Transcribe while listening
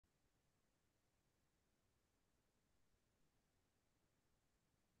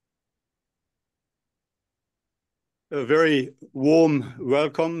A very warm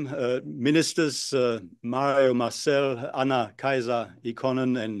welcome, ministers Mario Marcel, Anna Kaiser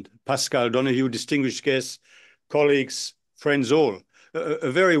Ikonen, and Pascal Donoghue, distinguished guests, colleagues, friends all. A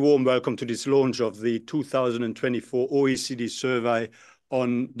very warm welcome to this launch of the 2024 OECD survey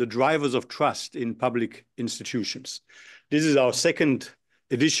on the drivers of trust in public institutions. This is our second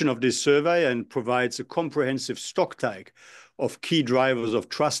edition of this survey and provides a comprehensive stocktake of key drivers of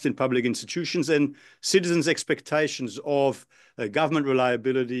trust in public institutions and citizens' expectations of government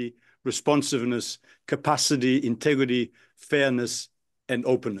reliability, responsiveness, capacity, integrity, fairness, and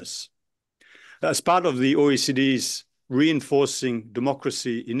openness. As part of the OECD's Reinforcing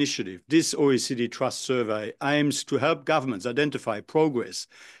Democracy initiative, this OECD Trust Survey aims to help governments identify progress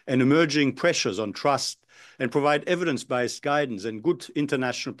and emerging pressures on trust and provide evidence-based guidance and good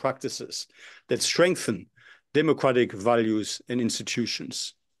international practices that strengthen democratic values and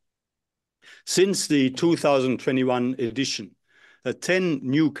institutions. Since the 2021 edition, 10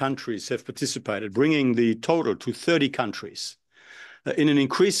 new countries have participated, bringing the total to 30 countries. In an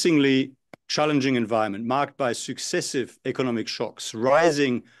increasingly challenging environment marked by successive economic shocks,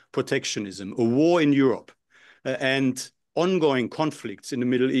 rising protectionism, a war in Europe, and ongoing conflicts in the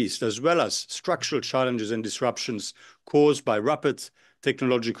Middle East, as well as structural challenges and disruptions caused by rapid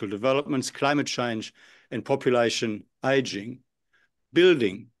technological developments, climate change, and population aging,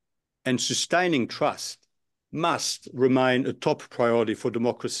 building and sustaining trust must remain a top priority for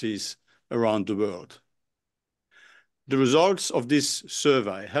democracies around the world. The results of this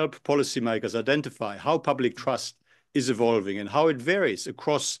survey help policymakers identify how public trust is evolving and how it varies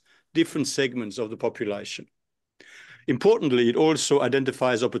across different segments of the population. Importantly, it also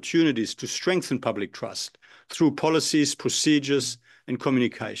identifies opportunities to strengthen public trust through policies, procedures, and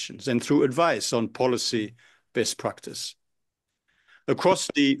communications, and through advice on policy best practice. Across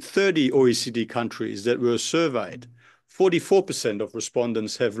the 30 OECD countries that were surveyed, 44% of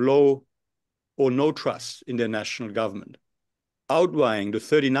respondents have low or no trust in their national government, outweighing the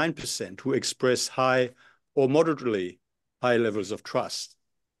 39% who express high or moderately high levels of trust.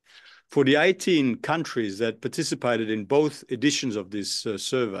 For the 18 countries that participated in both editions of this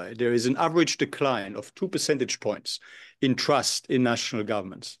survey, there is an average decline of 2 percentage points in trust in national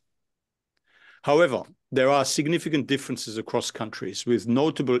governments. However, there are significant differences across countries, with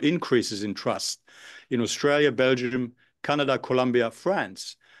notable increases in trust in Australia, Belgium, Canada, Colombia,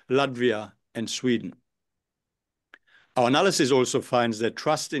 France, Latvia, and Sweden. Our analysis also finds that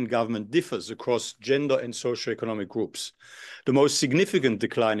trust in government differs across gender and socioeconomic groups. The most significant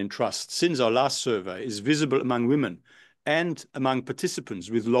decline in trust since our last survey is visible among women and among participants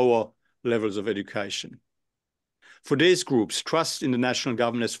with lower levels of education. For these groups, trust in the national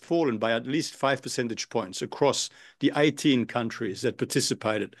government has fallen by at least 5 percentage points across the 18 countries that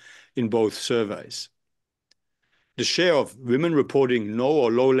participated in both surveys. The share of women reporting no or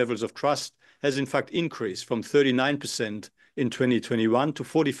low levels of trust has in fact increased from 39% in 2021 to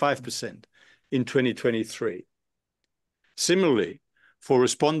 45% in 2023. Similarly, for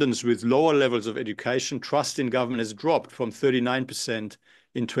respondents with lower levels of education, trust in government has dropped from 39%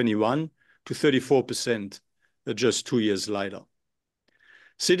 in 21 to 34% just 2 years later.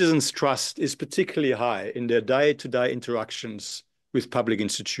 Citizens' trust is particularly high in their day-to-day interactions with public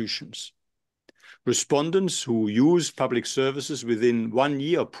institutions. Respondents who used public services within 1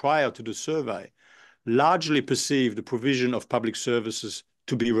 year prior to the survey largely perceived the provision of public services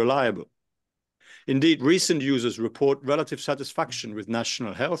to be reliable. Indeed, recent users report relative satisfaction with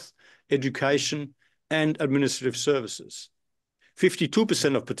national health, education, and administrative services.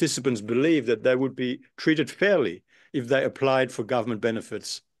 52% of participants believe that they would be treated fairly if they applied for government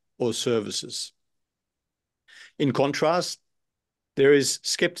benefits or services. In contrast, there is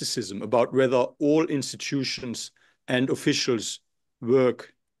skepticism about whether all institutions and officials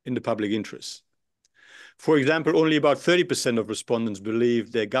work in the public interest. For example, only about 30% of respondents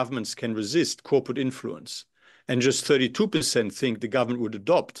believe their governments can resist corporate influence, and just 32% think the government would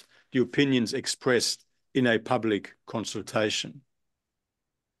adopt the opinions expressed in a public consultation.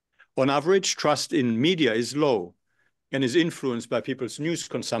 On average, trust in media is low and is influenced by people's news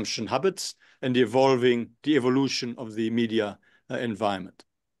consumption habits and the evolution of the media environment.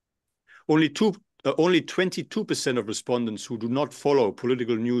 Only 22% of respondents who do not follow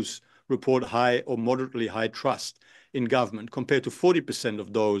political news report high or moderately high trust in government, compared to 40%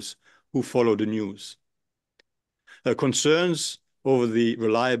 of those who follow the news. Concerns over the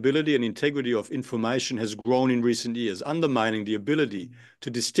reliability and integrity of information has grown in recent years, undermining the ability to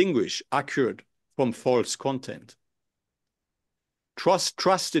distinguish accurate from false content.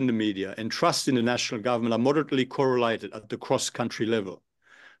 Trust in the media and trust in the national government are moderately correlated at the cross-country level.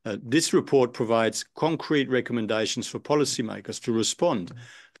 This report provides concrete recommendations for policymakers to respond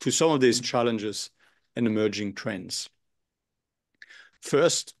to some of these challenges and emerging trends.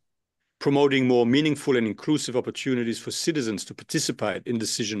 First, promoting more meaningful and inclusive opportunities for citizens to participate in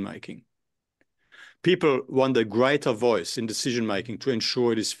decision-making. People want a greater voice in decision-making to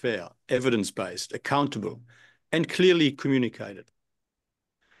ensure it is fair, evidence-based, accountable, and clearly communicated.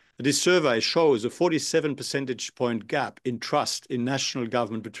 This survey shows a 47 percentage point gap in trust in national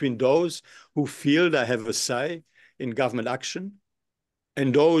government between those who feel they have a say in government action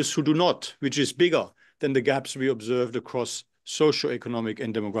and those who do not, which is bigger than the gaps we observed across socioeconomic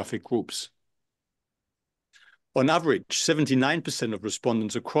and demographic groups. On average, 79% of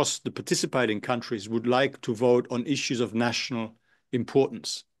respondents across the participating countries would like to vote on issues of national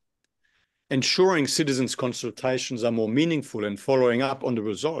importance. Ensuring citizens' consultations are more meaningful and following up on the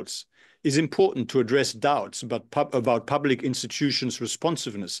results is important to address doubts about public institutions'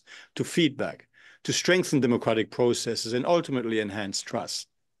 responsiveness to feedback, to strengthen democratic processes and ultimately enhance trust.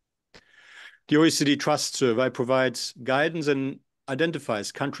 The OECD Trust Survey provides guidance and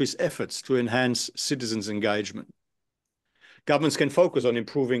identifies countries' efforts to enhance citizens' engagement. Governments can focus on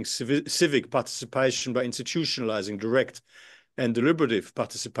improving civic participation by institutionalizing direct and deliberative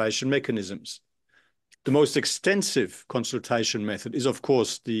participation mechanisms. The most extensive consultation method is, of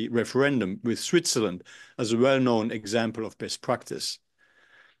course, the referendum, with Switzerland as a well-known example of best practice.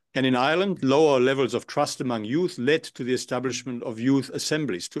 And in Ireland, lower levels of trust among youth led to the establishment of youth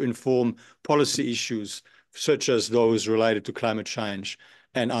assemblies to inform policy issues such as those related to climate change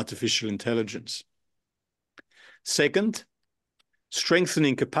and artificial intelligence. Second,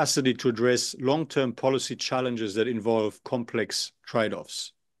 strengthening capacity to address long-term policy challenges that involve complex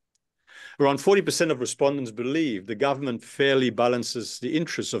trade-offs. Around 40% of respondents believe the government fairly balances the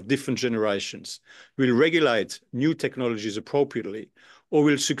interests of different generations, will regulate new technologies appropriately, or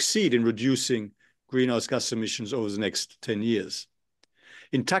will succeed in reducing greenhouse gas emissions over the next 10 years.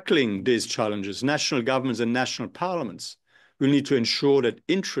 In tackling these challenges, national governments and national parliaments will need to ensure that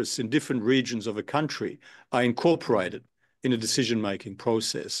interests in different regions of a country are incorporated in a decision-making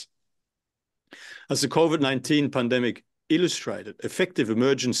process. As the COVID-19 pandemic illustrated, effective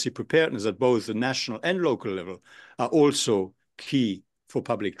emergency preparedness at both the national and local level are also key for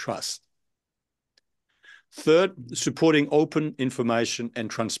public trust. Third, supporting open information and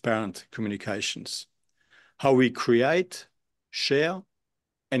transparent communications. How we create, share,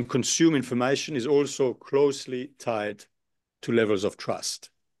 and consume information is also closely tied to levels of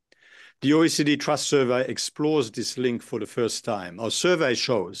trust. The OECD Trust Survey explores this link for the first time. Our survey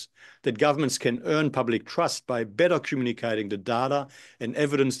shows that governments can earn public trust by better communicating the data and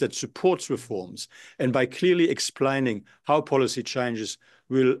evidence that supports reforms, and by clearly explaining how policy changes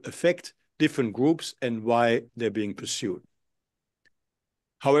will affect different groups and why they're being pursued.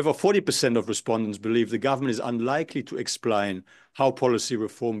 However, 40% of respondents believe the government is unlikely to explain how policy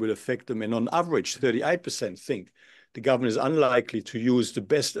reform will affect them, and on average, 38% think the government is unlikely to use the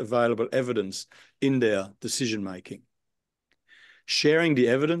best available evidence in their decision-making. Sharing the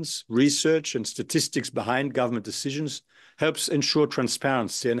evidence, research, and statistics behind government decisions helps ensure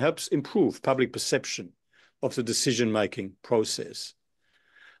transparency and helps improve public perception of the decision-making process.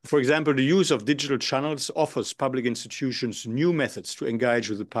 For example, the use of digital channels offers public institutions new methods to engage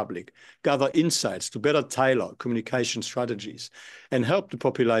with the public, gather insights to better tailor communication strategies, and help the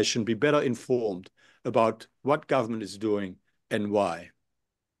population be better informed about what government is doing and why.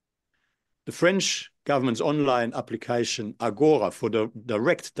 The French government's online application Agora for the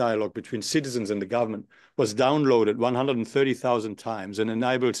direct dialogue between citizens and the government was downloaded 130,000 times and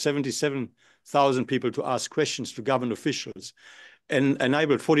enabled 77,000 people to ask questions to government officials, and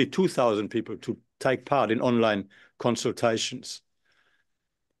enabled 42,000 people to take part in online consultations.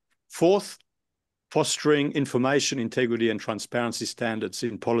 Fourth, fostering information integrity and transparency standards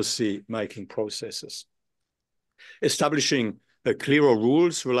in policy-making processes. Establishing clearer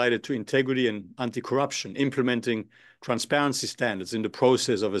rules related to integrity and anti-corruption, implementing transparency standards in the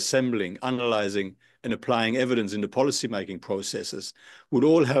process of assembling, analyzing, and applying evidence in the policy-making processes would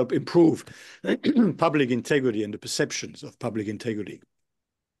all help improve public integrity and the perceptions of public integrity.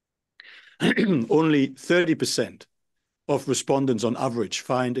 Only 30% of respondents on average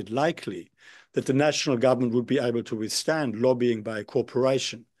find it likely that the national government would be able to withstand lobbying by a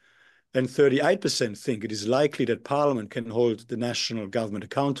corporation, and 38% think it is likely that Parliament can hold the national government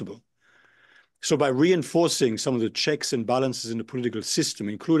accountable. So by reinforcing some of the checks and balances in the political system,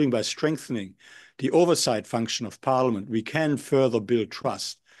 including by strengthening the oversight function of Parliament, we can further build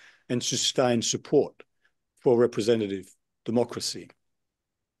trust and sustain support for representative democracy.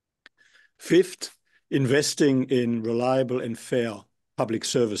 Fifth, investing in reliable and fair public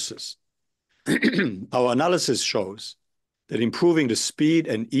services. Our analysis shows that improving the speed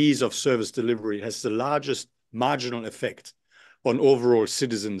and ease of service delivery has the largest marginal effect on overall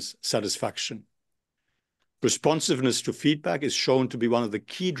citizens' satisfaction. Responsiveness to feedback is shown to be one of the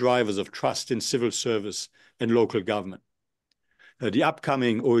key drivers of trust in civil service and local government. The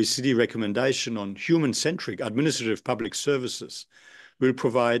upcoming OECD recommendation on human-centric administrative public services will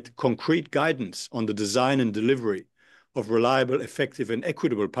provide concrete guidance on the design and delivery of reliable, effective, and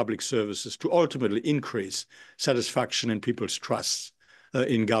equitable public services to ultimately increase satisfaction and people's trust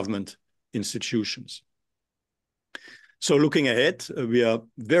in government institutions. So looking ahead, we are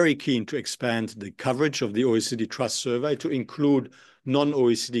very keen to expand the coverage of the OECD Trust Survey to include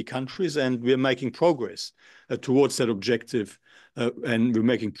non-OECD countries, and we are making progress towards that objective, and we're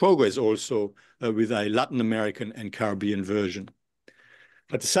making progress also with a Latin American and Caribbean version.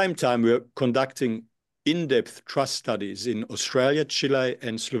 At the same time, we're conducting in-depth trust studies in Australia, Chile,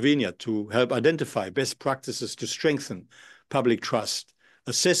 and Slovenia to help identify best practices to strengthen public trust,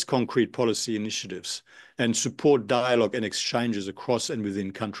 assess concrete policy initiatives, and support dialogue and exchanges across and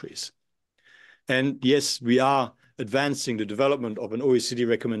within countries. And yes, we are advancing the development of an OECD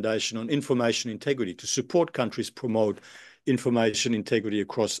recommendation on information integrity to support countries promote information integrity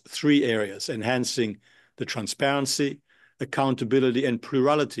across 3 areas: enhancing the transparency, accountability, and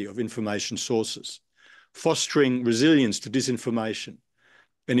plurality of information sources, fostering resilience to disinformation,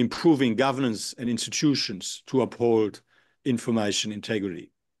 and improving governance and institutions to uphold information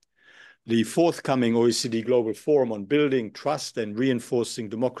integrity. The forthcoming OECD Global Forum on Building Trust and Reinforcing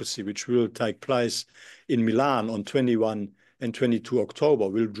Democracy, which will take place in Milan on 21 and 22 October,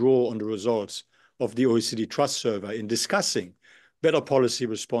 will draw on the results of the OECD Trust Survey in discussing better policy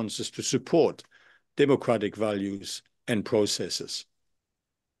responses to support democratic values and processes.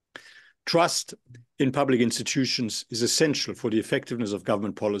 Trust in public institutions is essential for the effectiveness of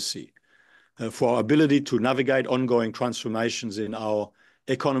government policy, for our ability to navigate ongoing transformations in our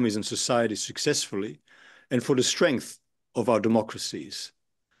economies and societies successfully, and for the strength of our democracies.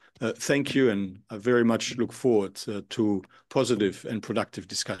 Thank you, and I very much look forward to positive and productive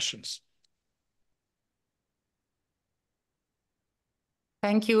discussions.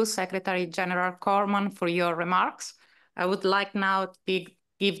 Thank you, Secretary General Cormann, for your remarks. I would like now to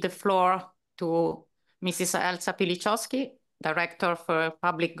give the floor to Mrs. Elsa Pilichowski, Director for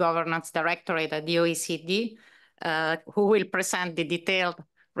Public Governance Directorate at the OECD, who will present the detailed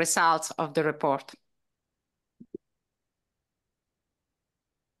results of the report.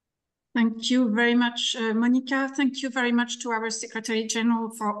 Thank you very much, Monica. Thank you very much to our Secretary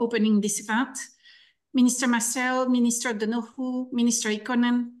General for opening this event. Minister Marcel, Minister Donoghue, Minister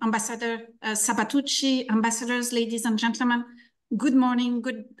Ikonen, Ambassador Sabatucci, ambassadors, ladies and gentlemen, good morning,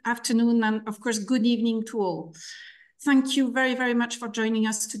 good afternoon, and of course, good evening to all. Thank you very, very much for joining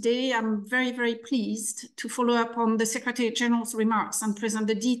us today. I'm very, very pleased to follow up on the Secretary General's remarks and present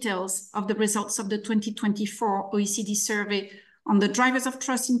the details of the results of the 2024 OECD survey on the drivers of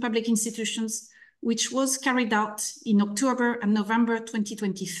trust in public institutions, which was carried out in October and November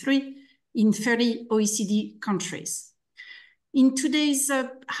 2023 in 30 OECD countries. In today's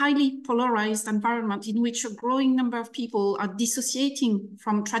highly polarized environment in which a growing number of people are dissociating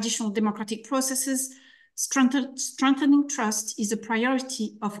from traditional democratic processes, strengthening trust is a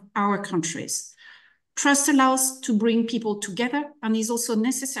priority of our countries. Trust allows to bring people together and is also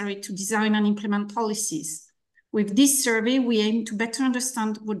necessary to design and implement policies. With this survey, we aim to better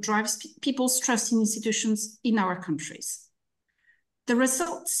understand what drives people's trust in institutions in our countries. The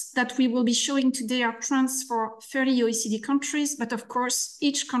results that we will be showing today are trends for 30 OECD countries, but of course,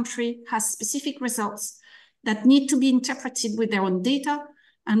 each country has specific results that need to be interpreted with their own data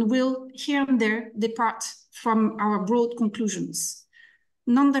and will here and there depart from our broad conclusions.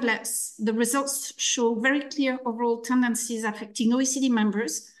 Nonetheless, the results show very clear overall tendencies affecting OECD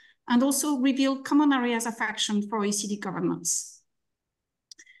members and also reveal common areas of action for OECD governments.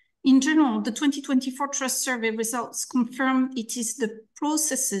 In general, the 2024 Trust Survey results confirm it is the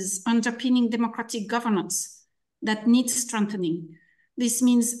processes underpinning democratic governance that need strengthening. This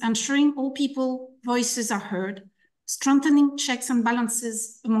means ensuring all people's voices are heard, strengthening checks and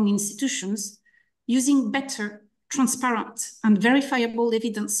balances among institutions, using better, transparent, and verifiable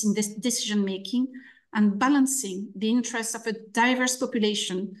evidence in this decision-making, and balancing the interests of a diverse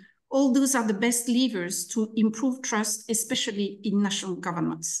population. All those are the best levers to improve trust, especially in national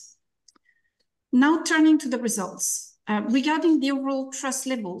governments. Now turning to the results. Regarding the overall trust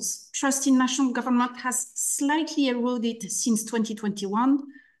levels, trust in national government has slightly eroded since 2021,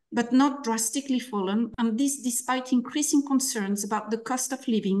 but not drastically fallen, and this despite increasing concerns about the cost of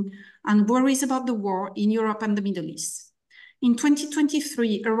living and worries about the war in Europe and the Middle East. In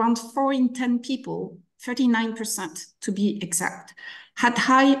 2023, around 4 in 10 people, 39% to be exact, had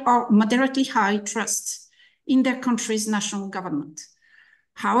high or moderately high trust in their country's national government.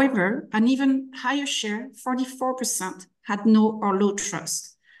 However, an even higher share, 44%, had no or low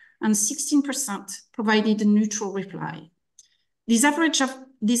trust, and 16% provided a neutral reply. These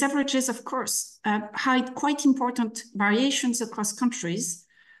averages, of course, hide quite important variations across countries,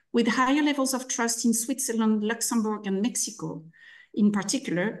 with higher levels of trust in Switzerland, Luxembourg, and Mexico in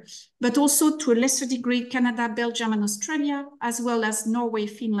particular, but also to a lesser degree Canada, Belgium, and Australia, as well as Norway,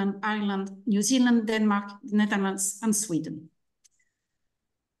 Finland, Ireland, New Zealand, Denmark, the Netherlands, and Sweden.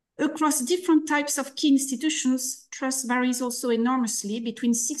 Across different types of key institutions, trust varies also enormously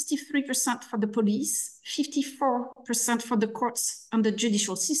between 63% for the police, 54% for the courts and the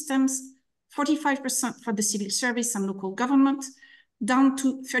judicial systems, 45% for the civil service and local government, down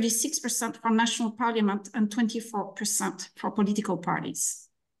to 36% for national parliament and 24% for political parties.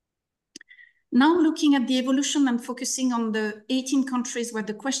 Now looking at the evolution and focusing on the 18 countries where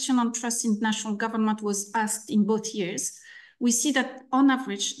the question on trust in national government was asked in both years, we see that on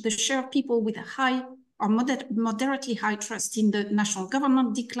average, the share of people with a high or moderately high trust in the national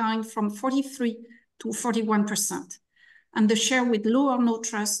government declined from 43 to 41%. And the share with low or no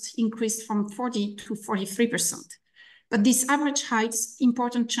trust increased from 40 to 43%. But this average hides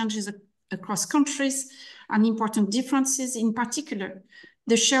important changes across countries and important differences. In particular,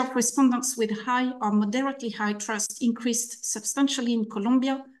 the share of respondents with high or moderately high trust increased substantially in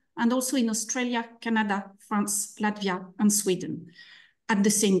Colombia and also in Australia, Canada, France, Latvia, and Sweden. At the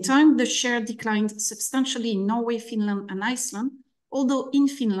same time, the share declined substantially in Norway, Finland, and Iceland, although in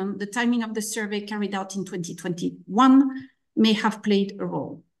Finland, the timing of the survey carried out in 2021 may have played a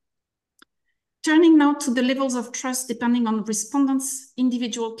role. Turning now to the levels of trust depending on respondents'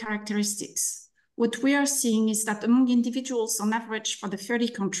 individual characteristics. What we are seeing is that among individuals on average for the 30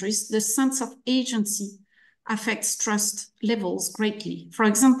 countries, the sense of agency affects trust levels greatly. For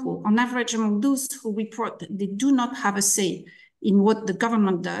example, on average among those who report that they do not have a say in what the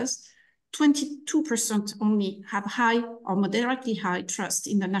government does, 22% only have high or moderately high trust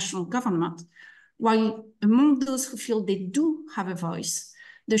in the national government, while among those who feel they do have a voice,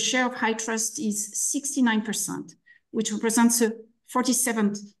 the share of high trust is 69%, which represents a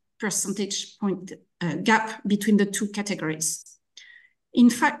 47 percentage point gap between the two categories. In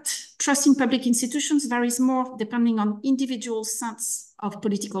fact, trust in public institutions varies more depending on individual sense of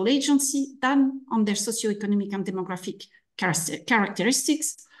political agency than on their socioeconomic and demographic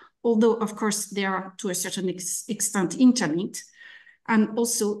characteristics, although of course they are to a certain extent interlinked. And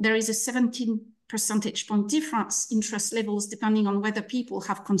also there is a 17 percentage point difference in trust levels depending on whether people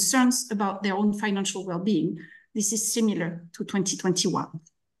have concerns about their own financial well-being. This is similar to 2021.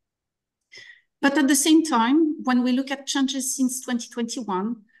 But at the same time, when we look at changes since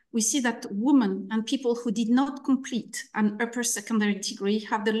 2021, we see that women and people who did not complete an upper secondary degree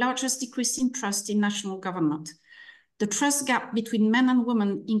have the largest decrease in trust in national government. The trust gap between men and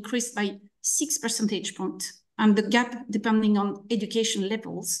women increased by 6 percentage points, and the gap depending on education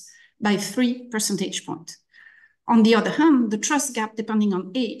levels by 3 percentage points. On the other hand, the trust gap depending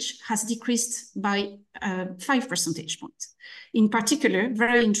on age has decreased by 5 percentage points. In particular,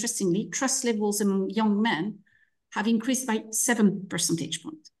 very interestingly, trust levels among young men have increased by 7 percentage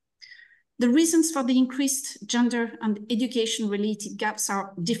points. The reasons for the increased gender and education-related gaps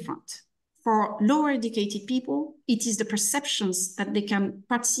are different. For lower educated people, it is the perceptions that they can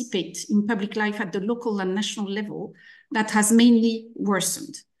participate in public life at the local and national level that has mainly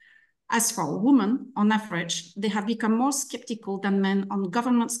worsened. As for women, on average, they have become more skeptical than men on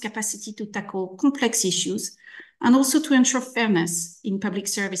government's capacity to tackle complex issues and also to ensure fairness in public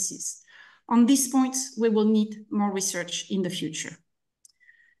services. On these points, we will need more research in the future.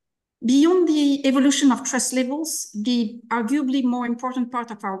 Beyond the evolution of trust levels, the arguably more important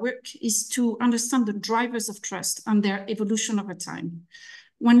part of our work is to understand the drivers of trust and their evolution over time.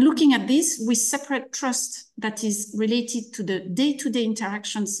 When looking at this, we separate trust that is related to the day-to-day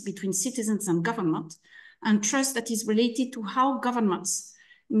interactions between citizens and government, and trust that is related to how governments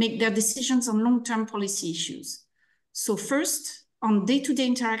make their decisions on long-term policy issues. So first, on day-to-day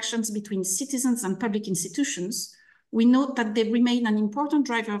interactions between citizens and public institutions, we note that they remain an important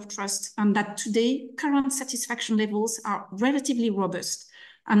driver of trust and that today current satisfaction levels are relatively robust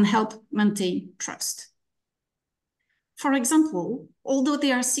and help maintain trust. For example, although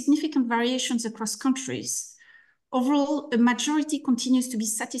there are significant variations across countries, overall, a majority continues to be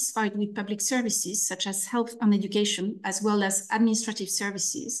satisfied with public services such as health and education, as well as administrative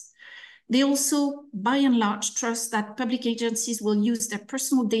services. They also, by and large, trust that public agencies will use their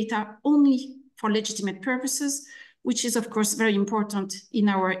personal data only for legitimate purposes, which is of course very important in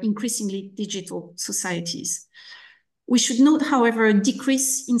our increasingly digital societies. We should note, however, a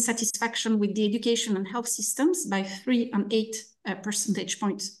decrease in satisfaction with the education and health systems by 3 and 8 percentage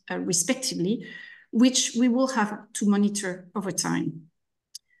points respectively, which we will have to monitor over time.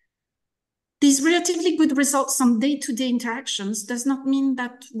 These relatively good results on day-to-day interactions does not mean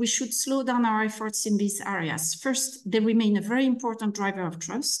that we should slow down our efforts in these areas. First, they remain a very important driver of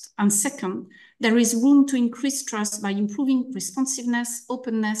trust. And second, there is room to increase trust by improving responsiveness,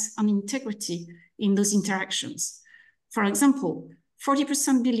 openness, and integrity in those interactions. For example,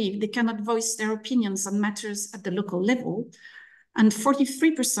 40% believe they cannot voice their opinions on matters at the local level, and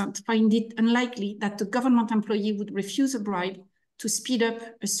 43% find it unlikely that a government employee would refuse a bribe to speed up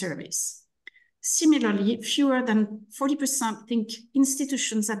a service. Similarly, fewer than 40% think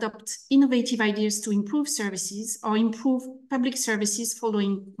institutions adopt innovative ideas to improve services or improve public services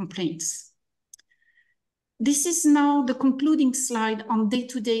following complaints. This is now the concluding slide on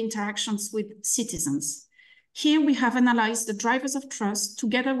day-to-day interactions with citizens. Here we have analyzed the drivers of trust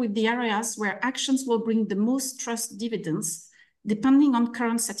together with the areas where actions will bring the most trust dividends, depending on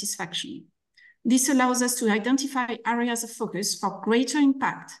current satisfaction. This allows us to identify areas of focus for greater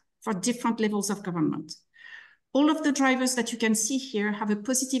impact for different levels of government. All of the drivers that you can see here have a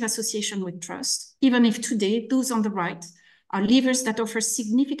positive association with trust, even if today those on the right are levers that offer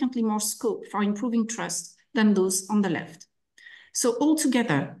significantly more scope for improving trust than those on the left. So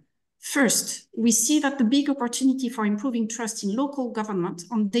altogether, first, we see that the big opportunity for improving trust in local government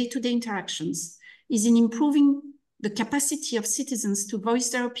on day-to-day interactions is in improving the capacity of citizens to voice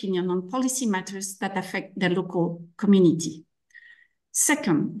their opinion on policy matters that affect their local community.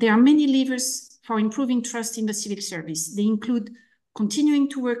 Second, there are many levers for improving trust in the civil service. They include continuing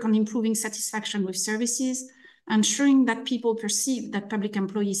to work on improving satisfaction with services, ensuring that people perceive that public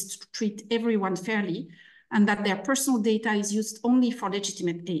employees treat everyone fairly, and that their personal data is used only for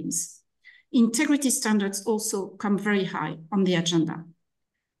legitimate aims. Integrity standards also come very high on the agenda.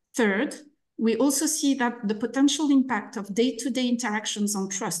 Third, we also see that the potential impact of day-to-day interactions on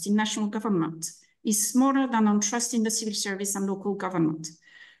trust in national government is smaller than on trust in the civil service and local government.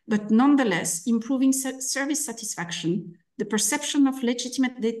 But nonetheless, improving service satisfaction, the perception of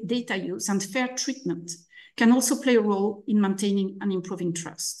legitimate data use and fair treatment can also play a role in maintaining and improving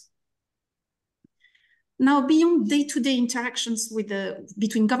trust. Now, beyond day-to-day interactions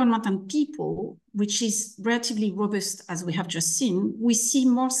between government and people, which is relatively robust as we have just seen, we see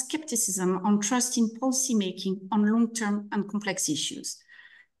more skepticism on trust in policymaking on long-term and complex issues.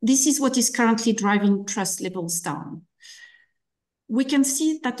 This is what is currently driving trust levels down. We can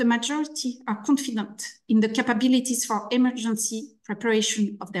see that the majority are confident in the capabilities for emergency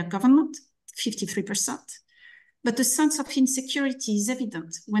preparation of their government, 53%. But the sense of insecurity is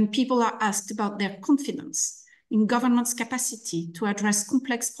evident when people are asked about their confidence in government's capacity to address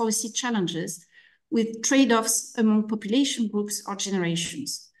complex policy challenges with trade-offs among population groups or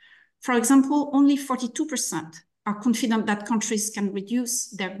generations. For example, only 42% are confident that countries can reduce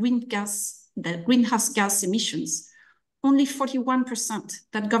their greenhouse gas emissions. Only 41%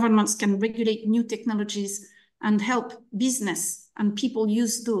 that governments can regulate new technologies and help business and people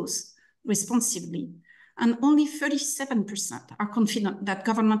use those responsibly. And only 37% are confident that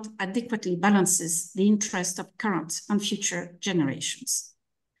government adequately balances the interest of current and future generations.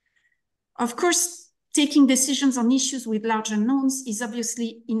 Of course, taking decisions on issues with large unknowns is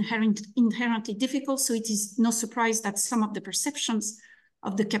obviously inherently difficult, so it is no surprise that some of the perceptions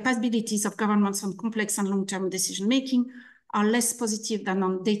of the capabilities of governments on complex and long-term decision-making are less positive than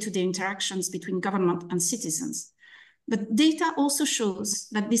on day-to-day interactions between government and citizens. But data also shows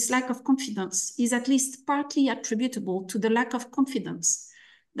that this lack of confidence is at least partly attributable to the lack of confidence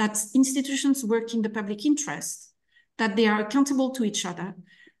that institutions work in the public interest, that they are accountable to each other,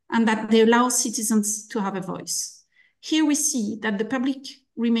 and that they allow citizens to have a voice. Here we see that the public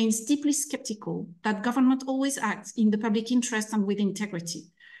remains deeply skeptical that government always acts in the public interest and with integrity.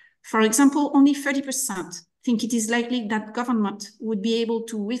 For example, only 30% think it is likely that government would be able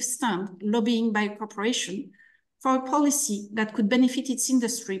to withstand lobbying by a corporation for a policy that could benefit its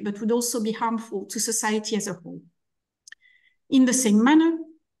industry, but would also be harmful to society as a whole. In the same manner,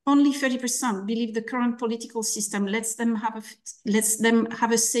 only 30% believe the current political system lets them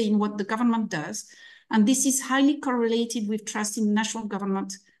have a say in what the government does, and this is highly correlated with trust in national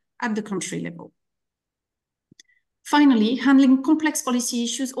government at the country level. Finally, handling complex policy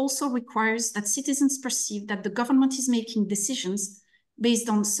issues also requires that citizens perceive that the government is making decisions based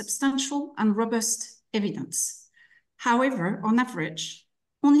on substantial and robust evidence. However, on average,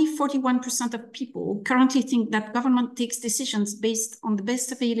 only 41% of people currently think that government takes decisions based on the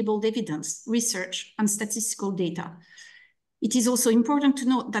best available evidence, research, and statistical data. It is also important to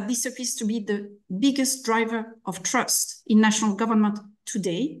note that this appears to be the biggest driver of trust in national government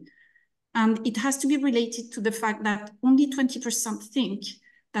today, and it has to be related to the fact that only 20% think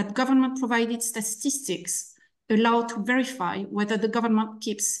that government-provided statistics allow to verify whether the government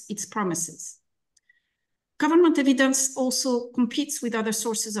keeps its promises. Government evidence also competes with other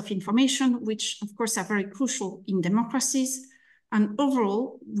sources of information, which of course are very crucial in democracies. And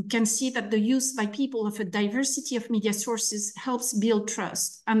overall, we can see that the use by people of a diversity of media sources helps build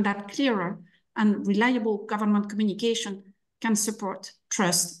trust, and that clearer and reliable government communication can support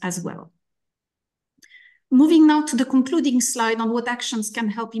trust as well. Moving now to the concluding slide on what actions can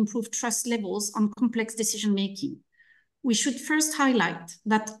help improve trust levels on complex decision-making. We should first highlight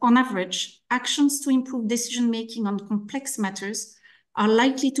that, on average, actions to improve decision-making on complex matters are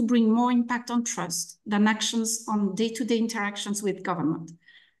likely to bring more impact on trust than actions on day-to-day interactions with government.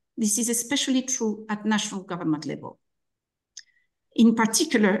 This is especially true at national government level. In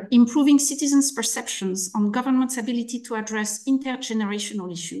particular, improving citizens' perceptions on government's ability to address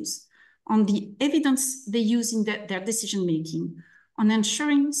intergenerational issues, on the evidence they use in their decision-making, on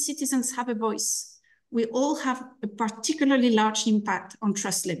ensuring citizens have a voice, we all have a particularly large impact on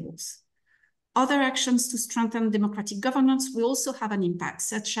trust levels. Other actions to strengthen democratic governance will also have an impact,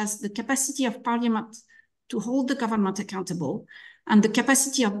 such as the capacity of Parliament to hold the government accountable and the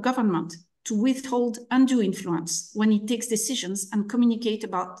capacity of government to withhold undue influence when it takes decisions and communicate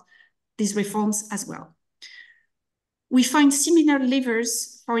about these reforms as well. We find similar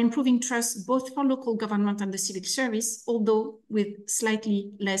levers for improving trust both for local government and the civil service, although with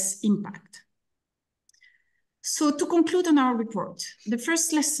slightly less impact. So to conclude on our report, the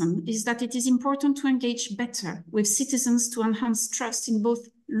first lesson is that it is important to engage better with citizens to enhance trust in both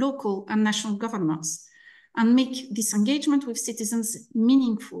local and national governments and make this engagement with citizens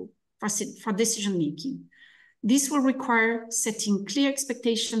meaningful for decision-making. This will require setting clear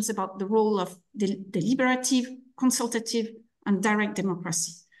expectations about the role of deliberative, consultative, and direct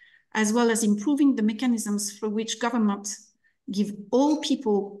democracy, as well as improving the mechanisms through which governments give all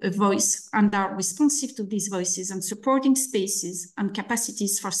people a voice and are responsive to these voices and supporting spaces and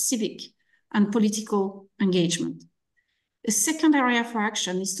capacities for civic and political engagement. A second area for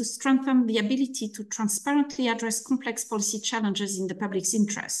action is to strengthen the ability to transparently address complex policy challenges in the public's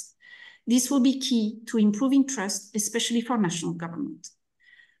interest. This will be key to improving trust, especially for national government.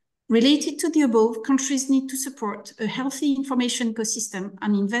 Related to the above, countries need to support a healthy information ecosystem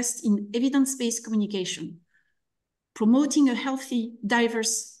and invest in evidence-based communication. Promoting a healthy,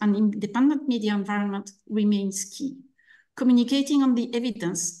 diverse, and independent media environment remains key. Communicating on the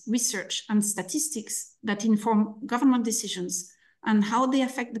evidence, research, and statistics that inform government decisions and how they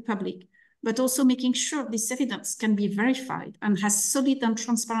affect the public, but also making sure this evidence can be verified and has solid and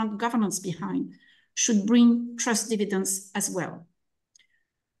transparent governance behind, should bring trust dividends as well.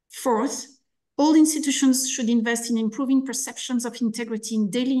 Fourth, all institutions should invest in improving perceptions of integrity in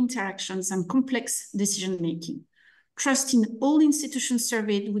daily interactions and complex decision-making. Trust in all institutions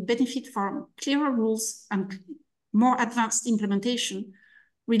surveyed would benefit from clearer rules and more advanced implementation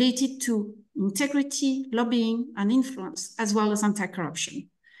related to integrity, lobbying, and influence, as well as anti-corruption.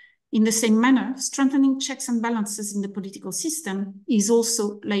 In the same manner, strengthening checks and balances in the political system is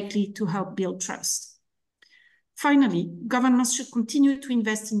also likely to help build trust. Finally, governments should continue to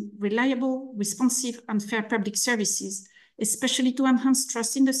invest in reliable, responsive, and fair public services, especially to enhance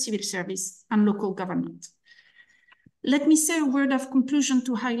trust in the civil service and local government. Let me say a word of conclusion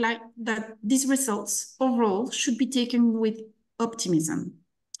to highlight that these results overall should be taken with optimism.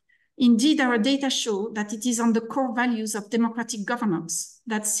 Indeed, our data show that it is on the core values of democratic governance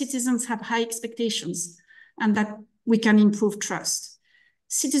that citizens have high expectations and that we can improve trust.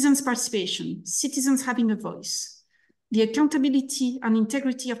 Citizens' participation, citizens having a voice, the accountability and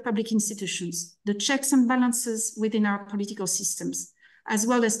integrity of public institutions, the checks and balances within our political systems, as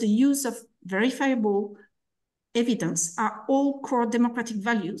well as the use of verifiable evidence are all core democratic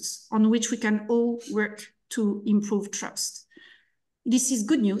values on which we can all work to improve trust. This is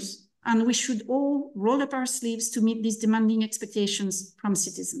good news, and we should all roll up our sleeves to meet these demanding expectations from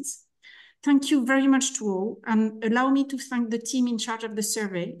citizens. Thank you very much to all, and allow me to thank the team in charge of the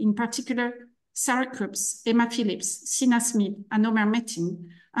survey, in particular, Sarah Krups, Emma Phillips, Sina Smith, and Omer Metin,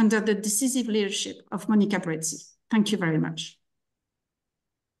 under the decisive leadership of Monica Brezzi. Thank you very much.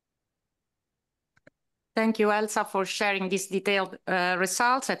 Thank you, Elsa, for sharing these detailed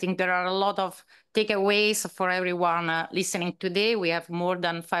results. I think there are a lot of takeaways for everyone listening today. We have more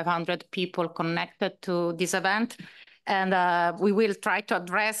than 500 people connected to this event. and we will try to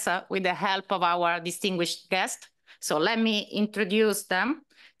address with the help of our distinguished guest. So let me introduce them.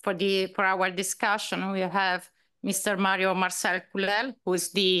 For our discussion, we have Mr. Mario Marcel Culel, who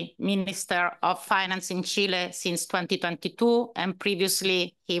is the Minister of Finance in Chile since 2022, and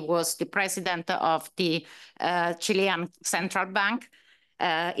previously he was the president of the Chilean Central Bank.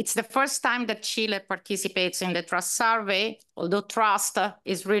 It's the first time that Chile participates in the trust survey, although trust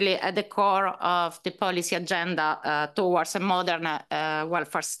is really at the core of the policy agenda towards a modern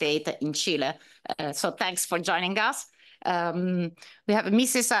welfare state in Chile. So thanks for joining us. We have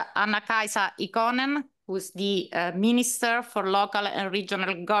Mrs. Anna-Kaisa Ikonen, who is the Minister for Local and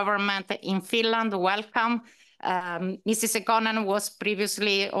Regional Government in Finland. Welcome. Mrs. Ikonen was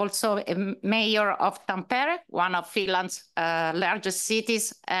previously also a mayor of Tampere, one of Finland's largest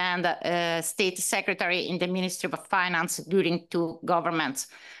cities, and state secretary in the Ministry of Finance during 2 governments.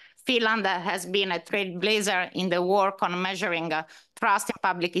 Finland has been a trailblazer in the work on measuring trust in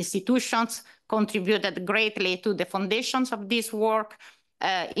public institutions, contributed greatly to the foundations of this work,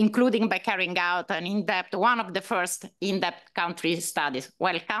 including by carrying out one of the first in-depth country studies.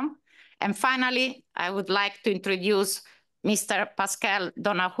 Welcome. And finally, I would like to introduce Mr. Pascal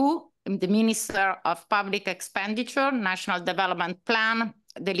Donohoe, the Minister of Public Expenditure, National Development Plan,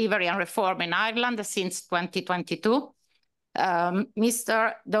 Delivery and Reform in Ireland since 2022.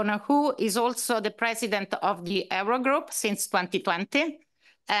 Mr. Donohoe is also the president of the Eurogroup since 2020,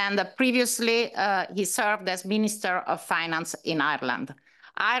 and previously he served as Minister of Finance in Ireland.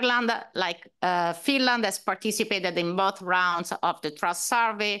 Ireland, like Finland, has participated in both rounds of the trust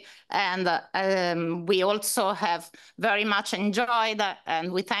survey, and we also have very much enjoyed,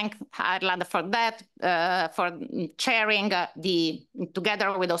 and we thank Ireland for that, for chairing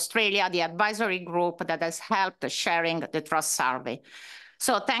together with Australia, the advisory group that has helped sharing the trust survey.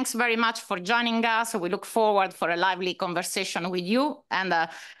 So thanks very much for joining us. We look forward for a lively conversation with you, and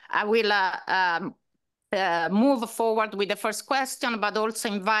I will move forward with the first question, but also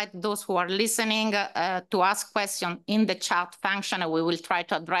invite those who are listening to ask questions in the chat function, and we will try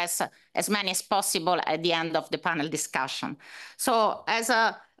to address as many as possible at the end of the panel discussion. So as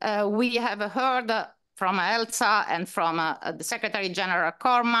we have heard from Elsa and from the Secretary General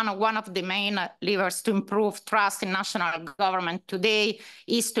Cormann, one of the main levers to improve trust in national government today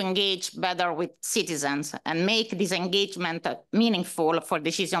is to engage better with citizens and make this engagement meaningful for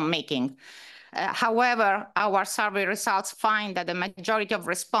decision making. However, our survey results find that the majority of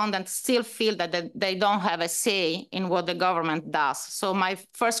respondents still feel that they don't have a say in what the government does. So my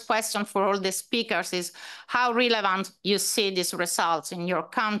first question for all the speakers is how relevant you see these results in your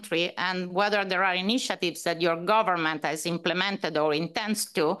country, and whether there are initiatives that your government has implemented or intends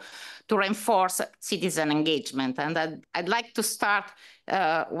to reinforce citizen engagement. And I'd like to start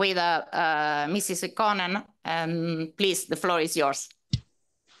with Mrs. Ikonen, and please, the floor is yours.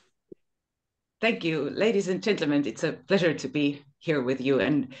 Thank you, ladies and gentlemen. It's a pleasure to be here with you.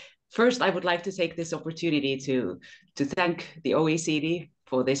 And first, I would like to take this opportunity to thank the OECD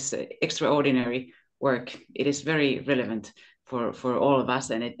for this extraordinary work. It is very relevant for all of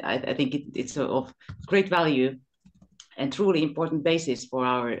us, and I think it's of great value and truly important basis for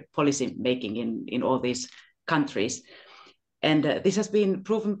our policy making in all these countries. And this has been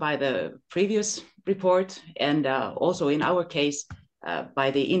proven by the previous report, and also in our case, by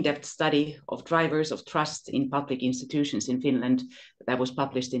the in-depth study of drivers of trust in public institutions in Finland that was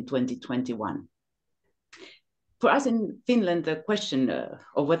published in 2021. For us in Finland, the question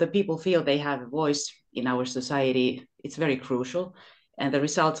of whether people feel they have a voice in our society, it's very crucial. And the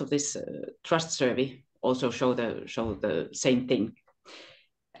results of this trust survey also show the same thing.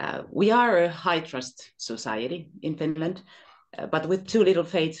 We are a high trust society in Finland, but with too little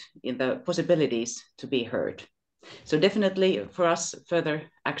faith in the possibilities to be heard. So definitely for us, further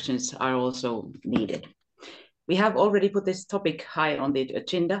actions are also needed. We have already put this topic high on the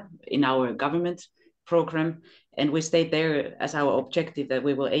agenda in our government program, and we state there as our objective that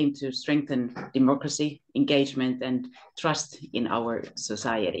we will aim to strengthen democracy, engagement, and trust in our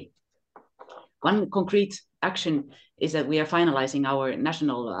society. One concrete action is that we are finalizing our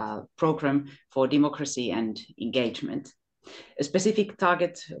national program for democracy and engagement. A specific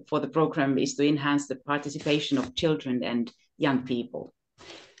target for the program is to enhance the participation of children and young people.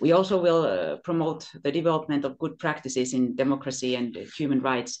 We also will promote the development of good practices in democracy and human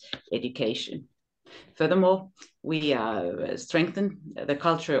rights education. Furthermore, we strengthen the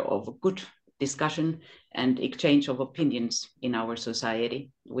culture of good discussion and exchange of opinions in our society.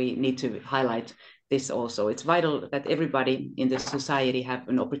 We need to highlight this also. It's vital that everybody in the society have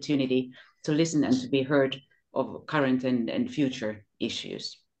an opportunity to listen and to be heard of current and future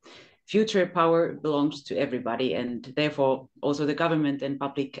issues. Future power belongs to everybody, and therefore also the government and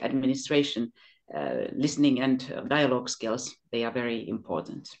public administration, listening and dialogue skills, they are very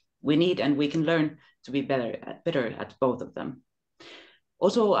important. We need and we can learn to be better at both of them.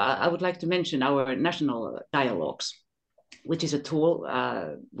 Also, I would like to mention our national dialogues, which is a tool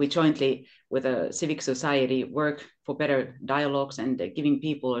we jointly with a civic society work for better dialogues and giving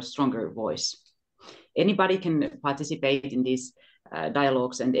people a stronger voice. Anybody can participate in these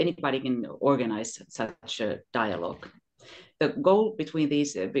dialogues, and anybody can organize such a dialogue. The goal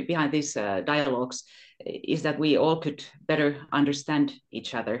behind these dialogues is that we all could better understand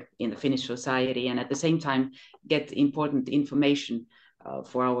each other in the Finnish society, and at the same time get important information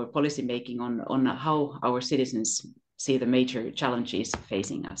for our policy making on how our citizens see the major challenges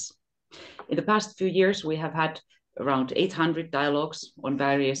facing us. In the past few years, we have had around 800 dialogues on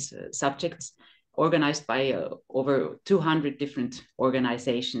various subjects, organized by over 200 different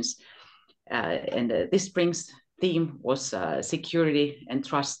organizations. This spring's theme was security and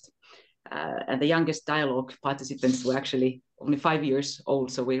trust. And the youngest dialogue participants were actually only 5 years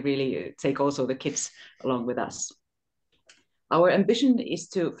old, so we really take also the kids along with us. Our ambition is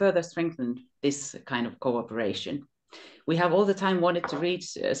to further strengthen this kind of cooperation. We have all the time wanted to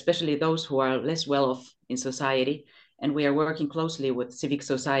reach especially those who are less well off in society, and we are working closely with civic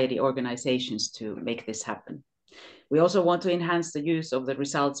society organizations to make this happen. We also want to enhance the use of the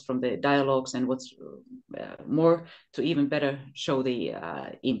results from the dialogues and what's more, to even better show the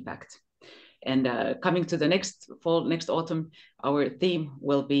impact. And coming to the next fall, next autumn, our theme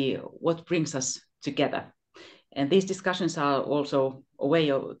will be what brings us together. And these discussions are also a way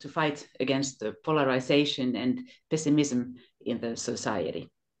to fight against the polarization and pessimism in the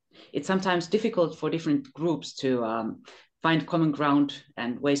society. It's sometimes difficult for different groups to find common ground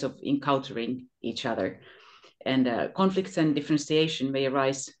and ways of encountering each other. And conflicts and differentiation may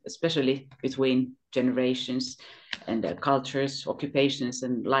arise, especially between generations and cultures, occupations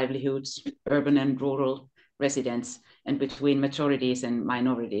and livelihoods, urban and rural residents, and between majorities and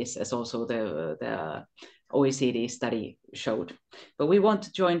minorities, as also the OECD study showed. But we want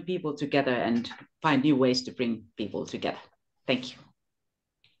to join people together and find new ways to bring people together. Thank you.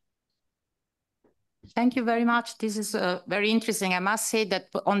 Thank you very much. This is very interesting. I must say that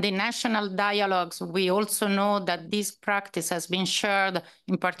on the national dialogues, we also know that this practice has been shared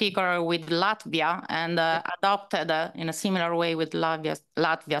in particular with Latvia and adopted in a similar way with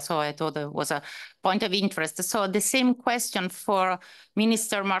Latvia. So I thought it was a point of interest. So the same question for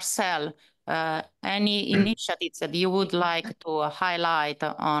Minister Marcel. Any initiatives that you would like to highlight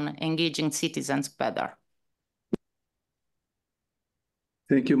on engaging citizens better?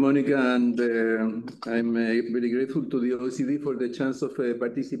 Thank you, Monica, and I'm very grateful to the OECD for the chance of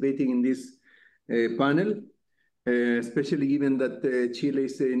participating in this panel, especially given that Chile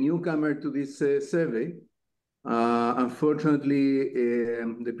is a newcomer to this survey. Unfortunately,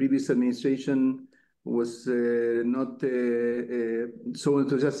 the previous administration was not so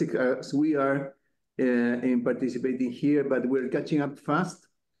enthusiastic as we are in participating here, but we're catching up fast,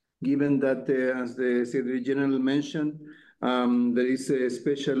 given that, as the Secretary General mentioned, there is a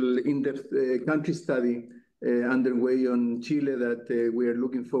special in-depth country study underway on Chile that we are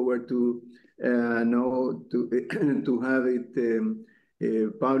looking forward to to have it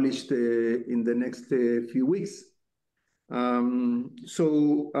published in the next few weeks.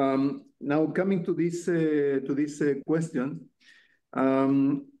 Now coming to this question,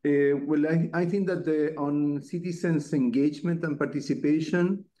 well, I think that on citizens' engagement and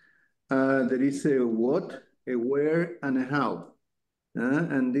participation, there is a what, a where, and a how.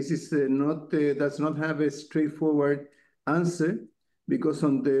 And this is does not have a straightforward answer, because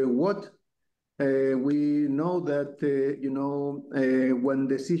on the what, we know that when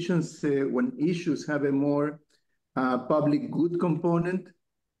decisions, when issues have a more public good component,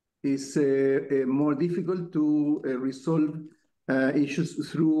 is more difficult to resolve issues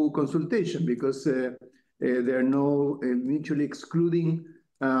through consultation, because there are no mutually excluding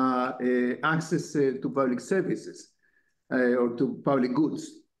access to public services or to public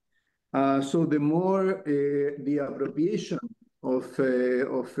goods. So the more the appropriation of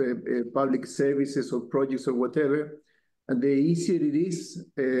public services or projects or whatever, the easier it is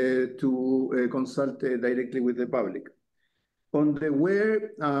to consult directly with the public. On the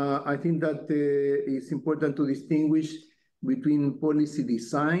where, I think that it's important to distinguish between policy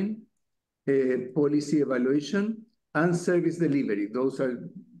design, policy evaluation, and service delivery. Those are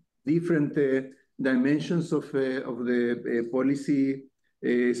different dimensions of the policy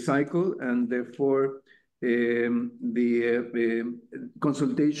cycle, and therefore the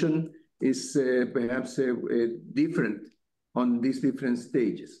consultation is perhaps different on these different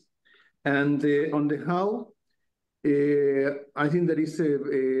stages. And on the how, I think there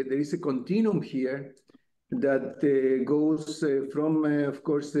is a continuum here that goes from, of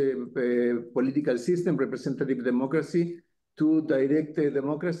course, political system, representative democracy, to direct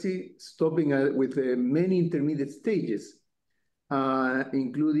democracy, stopping with many intermediate stages,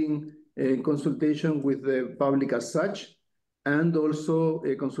 including consultation with the public as such, and also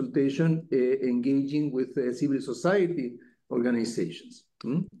a consultation engaging with civil society organizations.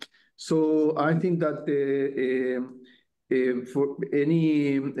 So I think that for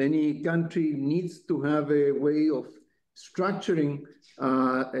any country needs to have a way of structuring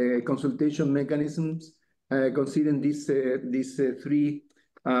consultation mechanisms, considering these three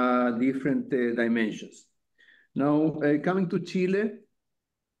different dimensions. Now, coming to Chile,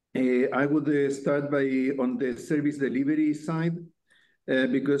 I would start on the service delivery side,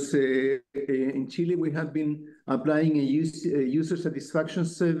 because in Chile we have been applying a user satisfaction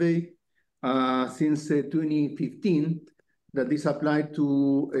survey since 2015 that is applied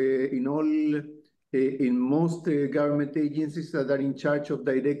to in most government agencies that are in charge of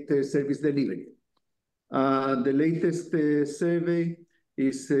direct service delivery. The latest survey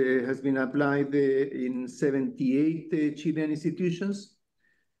has been applied in 78 Chilean institutions.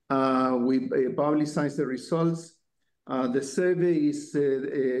 We publicized the results. The survey is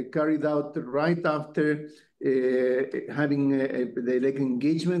carried out right after having the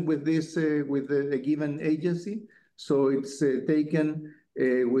engagement with a given agency. So it's taken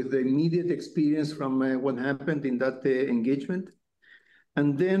with the immediate experience from what happened in that engagement.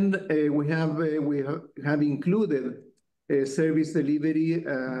 And then we have included service delivery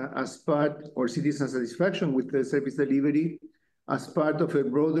as part, or citizen satisfaction with the service delivery as part of a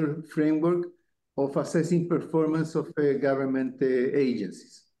broader framework of assessing performance of government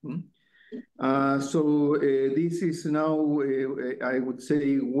agencies. So this is now, I would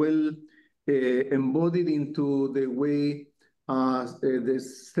say, well embodied into the way the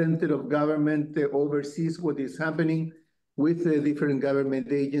center of government oversees what is happening with different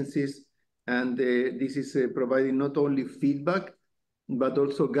government agencies. And this is providing not only feedback, but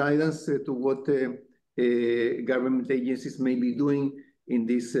also guidance to what government agencies may be doing in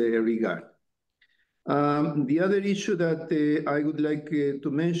this regard. The other issue that I would like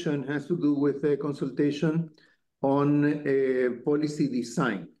to mention has to do with consultation on policy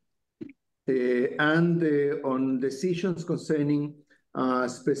design and on decisions concerning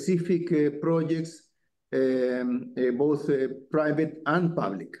specific projects, both private and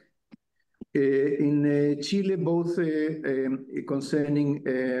public. In Chile, both concerning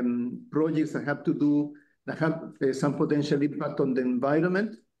projects that have some potential impact on the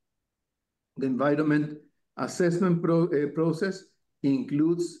environment. The environment assessment process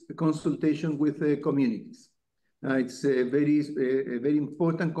includes consultation with communities. It's a very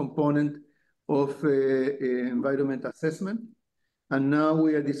important component of environment assessment. And now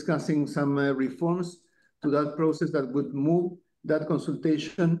we are discussing some reforms to that process that would move that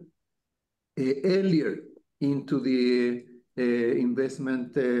consultation earlier into the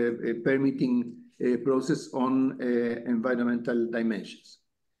investment permitting process on environmental dimensions.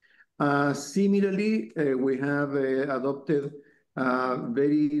 Similarly, we have adopted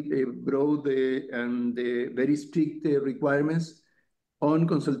very broad and very strict requirements on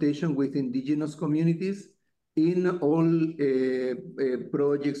consultation with indigenous communities in all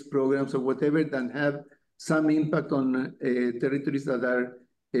projects, programs, or whatever that have some impact on territories that are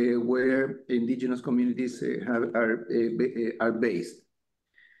where indigenous communities are based.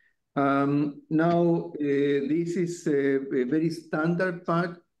 Now, this is a very standard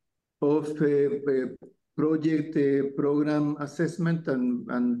part of project program assessment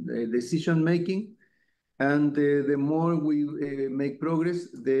and decision making. And the more we make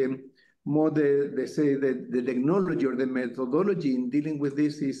progress, the more the technology or the methodology in dealing with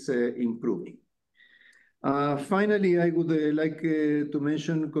this is improving. Finally, I would like to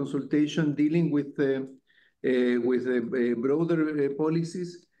mention consultation dealing with broader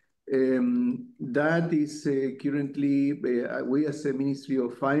policies. That is currently, we as a Ministry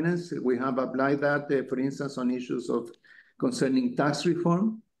of Finance, we have applied that, for instance, on issues concerning tax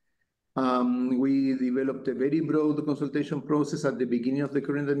reform. We developed a very broad consultation process at the beginning of the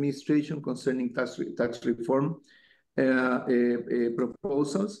current administration concerning tax reform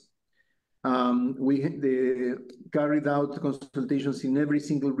proposals. We carried out consultations in every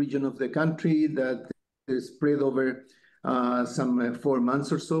single region of the country that is spread over some 4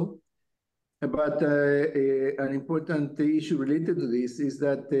 months or so. But an important issue related to this is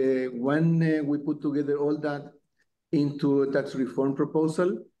that when we put together all that into a tax reform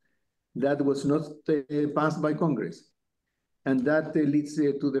proposal, that was not passed by Congress. And that leads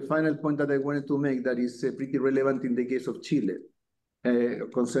to the final point that I wanted to make that is pretty relevant in the case of Chile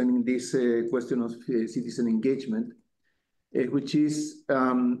concerning this question of citizen engagement, which is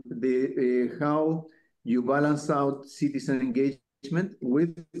how you balance out citizen engagement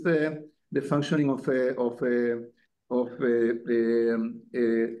with the functioning of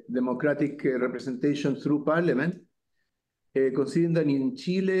democratic representation through parliament, considering that in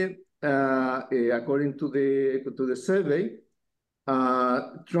Chile, according to the survey,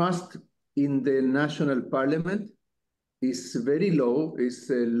 trust in the national parliament is very low, is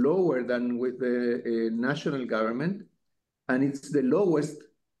lower than with the national government, and it's the lowest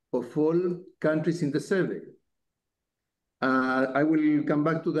of all countries in the survey. I will come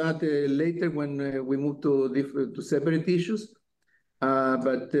back to that later when we move to separate issues.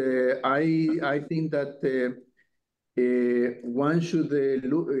 But I think that one should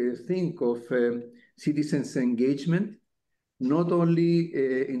think of citizens' engagement, not only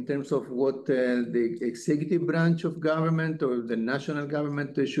in terms of what the executive branch of government or the national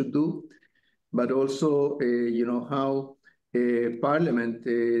government should do, but also how Parliament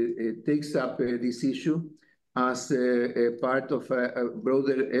takes up this issue as a part of a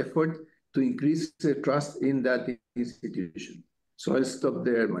broader effort to increase trust in that institution. So I'll stop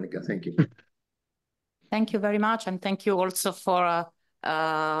there, Monica. Thank you. Thank you very much, and thank you also for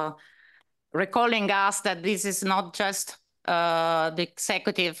recalling us that this is not just the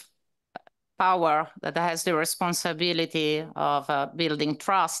executive power that has the responsibility of building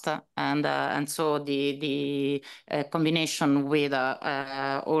trust, and so the combination with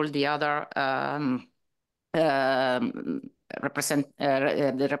all the other the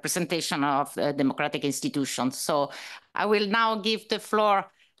representation of democratic institutions. So I will now give the floor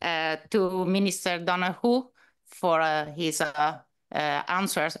to Minister Donoghue for his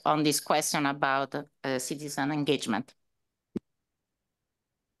answers on this question about citizen engagement.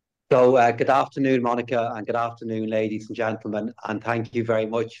 So good afternoon, Monica, and good afternoon, ladies and gentlemen, and thank you very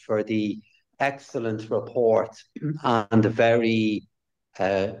much for the excellent report and the very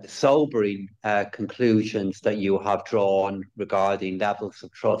sobering conclusions that you have drawn regarding levels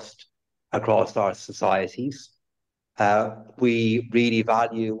of trust across our societies. We really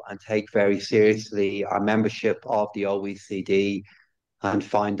value and take very seriously our membership of the OECD and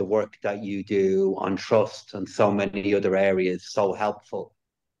find the work that you do on trust and so many other areas so helpful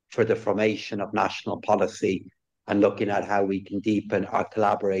for the formation of national policy and looking at how we can deepen our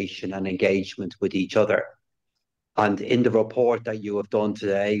collaboration and engagement with each other. And in the report that you have done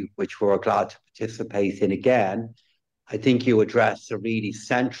today, which we're glad to participate in again, I think you address a really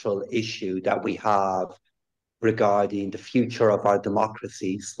central issue that we have regarding the future of our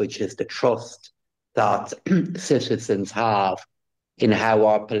democracies, which is the trust that citizens have in how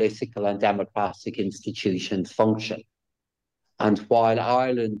our political and democratic institutions function. And while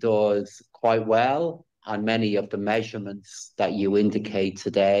Ireland does quite well on many of the measurements that you indicate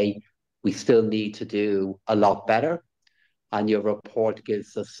today, we still need to do a lot better. And your report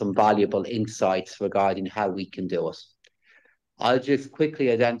gives us some valuable insights regarding how we can do it. I'll just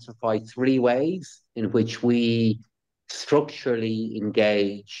quickly identify 3 ways in which we structurally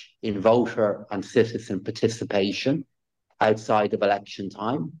engage in voter and citizen participation outside of election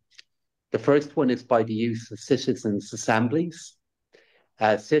time. The first one is by the use of citizens' assemblies.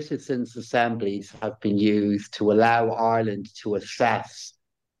 Citizens' assemblies have been used to allow Ireland to assess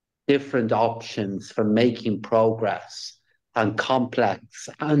different options for making progress on complex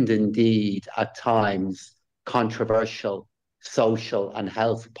and indeed at times controversial social and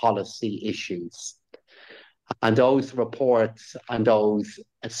health policy issues. And those reports and those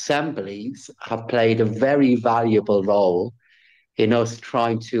assemblies have played a very valuable role in us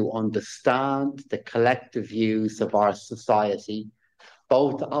trying to understand the collective views of our society,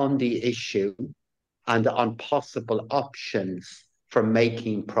 both on the issue and on possible options for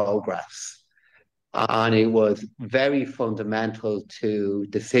making progress. And it was very fundamental to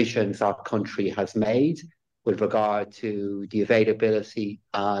decisions our country has made with regard to the availability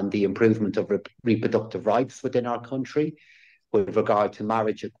and the improvement of reproductive rights within our country, with regard to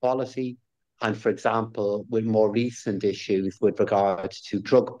marriage equality, and, for example, with more recent issues with regard to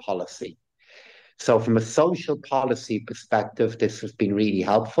drug policy. So from a social policy perspective, this has been really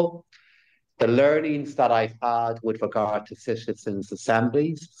helpful. The learnings that I've had with regard to citizens'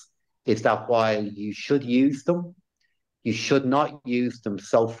 assemblies is that while you should use them, you should not use them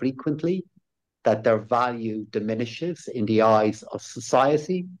so frequently that their value diminishes in the eyes of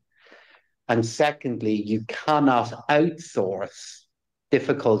society. And secondly, you cannot outsource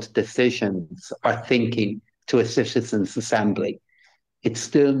difficult decisions or thinking to a citizens' assembly. it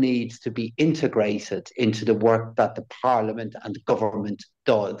still needs to be integrated into the work that the Parliament and the government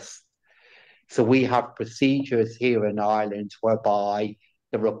does. So we have procedures here in Ireland whereby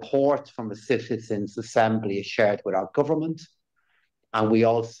the report from the Citizens' Assembly is shared with our government, and we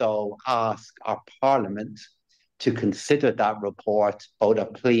also ask our Parliament to consider that report both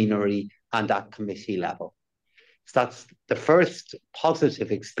at plenary and at committee level. So that's the first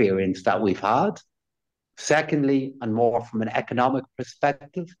positive experience that we've had. Secondly, and more from an economic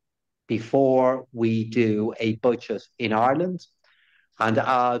perspective, before we do a budget in Ireland, and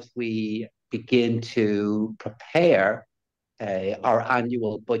as we begin to prepare our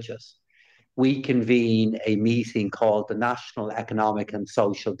annual budget, we convene a meeting called the National Economic and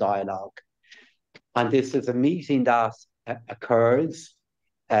Social Dialogue. And this is a meeting that occurs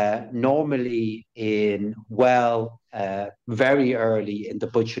normally very early in the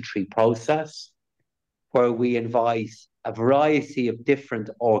budgetary process, where we invite a variety of different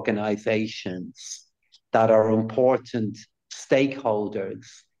organizations that are important stakeholders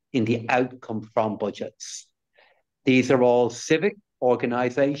in the outcome from budgets. These are all civic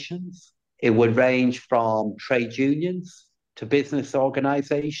organizations. It would range from trade unions to business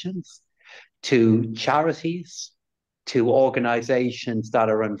organizations to charities to organizations that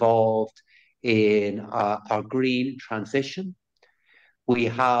are involved in our green transition. We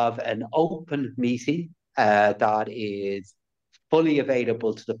have an open meeting that is fully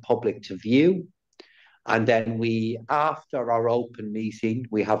available to the public to view. And then after our open meeting,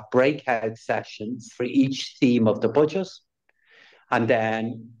 we have breakout sessions for each theme of the budget. And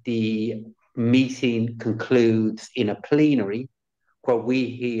then the meeting concludes in a plenary where we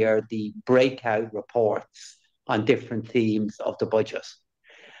hear the breakout reports on different themes of the budget.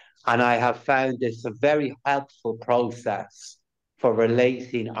 And I have found this a very helpful process for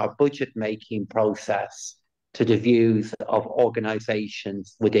relating our budget-making process to the views of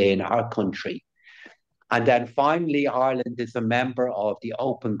organisations within our country. And then finally, Ireland is a member of the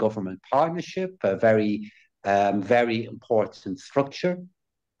Open Government Partnership, a very important structure.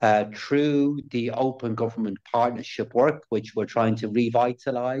 Through the Open Government Partnership work, which we're trying to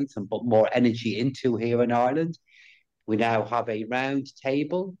revitalise and put more energy into here in Ireland, we now have a round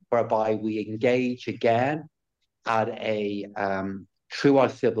table whereby we engage again through our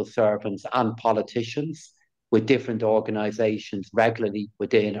civil servants and politicians with different organisations regularly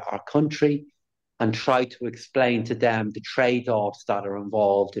within our country, and try to explain to them the trade-offs that are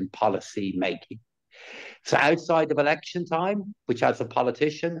involved in policy making. So outside of election time, which as a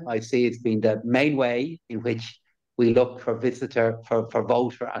politician, I see it's been the main way in which we look for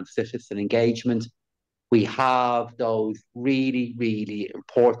voter and citizen engagement, we have those really, really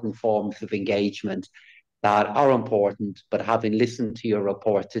important forms of engagement that are important, but having listened to your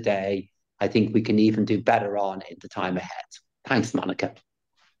report today, I think we can even do better on in the time ahead. Thanks, Monica.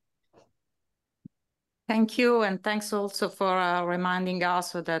 Thank you, and thanks also for reminding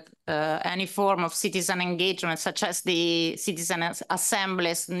us that any form of citizen engagement, such as the citizen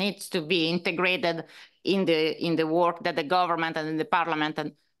assemblies, needs to be integrated in the work that the government and the parliament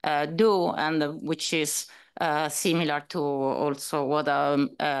do, and which is similar to also what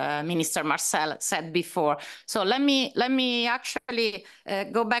Minister Marcel said before. So let me actually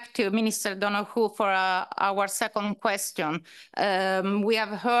go back to Minister Donoghue for our second question. We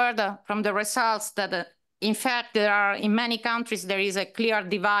have heard from the results that in fact, in many countries, there is a clear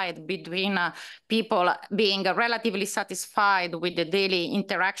divide between people being relatively satisfied with the daily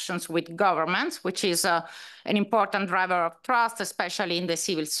interactions with governments, which is an important driver of trust, especially in the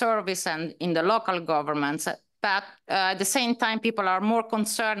civil service and in the local governments. But at the same time, people are more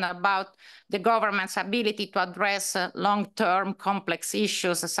concerned about the government's ability to address long-term complex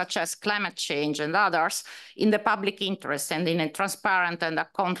issues such as climate change and others in the public interest and in a transparent and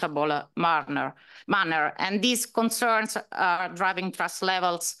accountable manner. And these concerns are driving trust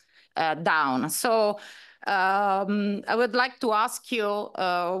levels down. So I would like to ask you,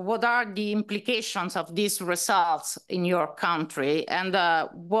 what are the implications of these results in your country, and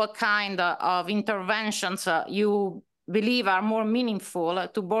what kind of interventions you believe are more meaningful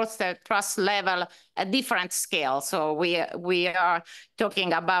to bolster trust level at different scales? So we are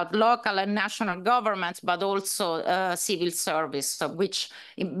talking about local and national governments, but also civil service, which,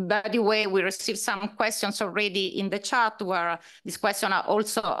 by the way, we received some questions already in the chat where this question are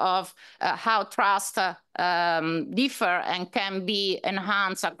also of how trust differ and can be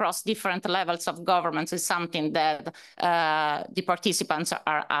enhanced across different levels of governments is something that the participants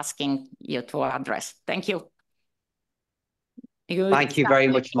are asking you to address. Thank you. Thank you very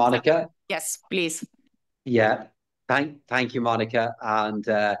much, Monica. Yes, please. Yeah, thank you, Monica. And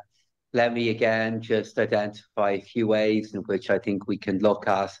let me again just identify a few ways in which I think we can look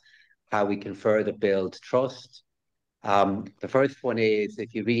at how we can further build trust. The first one is,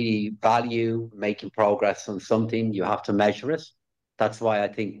 if you really value making progress on something, you have to measure it. That's why I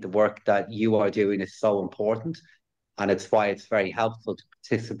think the work that you are doing is so important. And it's why it's very helpful to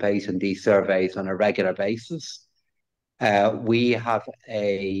participate in these surveys on a regular basis. We have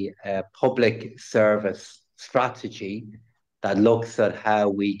a public service strategy that looks at how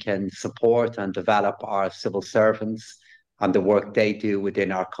we can support and develop our civil servants and the work they do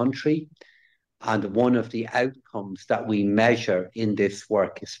within our country. And one of the outcomes that we measure in this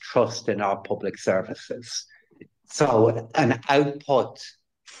work is trust in our public services. So an output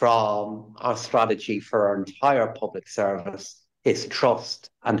from our strategy for our entire public service is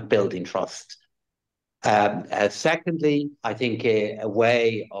trust and building trust. Secondly, I think a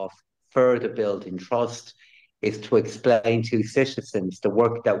way of further building trust is to explain to citizens the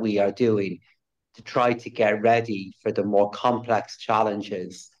work that we are doing to try to get ready for the more complex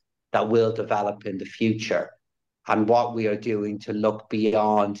challenges that will develop in the future, and what we are doing to look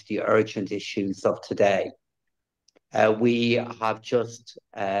beyond the urgent issues of today. We have just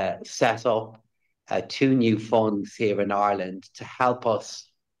set up 2 new funds here in Ireland to help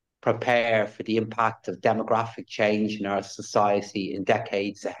us prepare for the impact of demographic change in our society in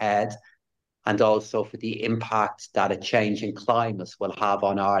decades ahead, and also for the impact that a changing climate will have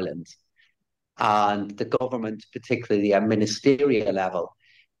on Ireland. And the government, particularly at ministerial level,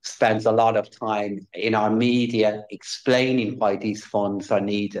 spends a lot of time in our media explaining why these funds are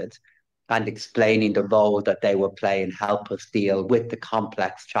needed and explaining the role that they will play and help us deal with the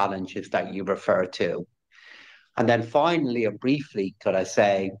complex challenges that you refer to. And then finally, and briefly, could I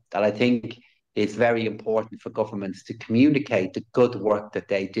say that I think it's very important for governments to communicate the good work that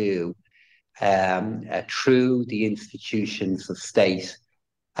they do through the institutions of state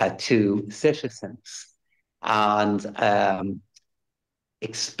to citizens, and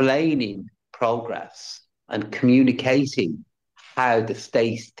explaining progress and communicating how the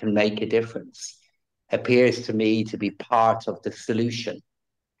state can make a difference appears to me to be part of the solution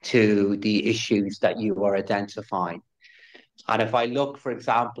to the issues that you are identifying. And if I look, for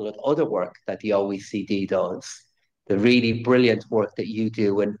example, at other work that the OECD does, the really brilliant work that you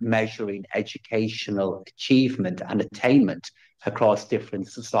do in measuring educational achievement and attainment across different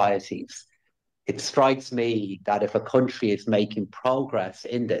societies, it strikes me that if a country is making progress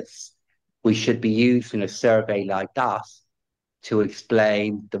in this, we should be using a survey like that to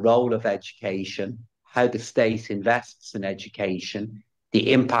explain the role of education, how the state invests in education,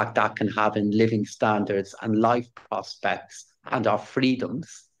 the impact that can have in living standards and life prospects and our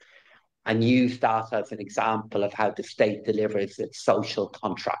freedoms, and use that as an example of how the state delivers its social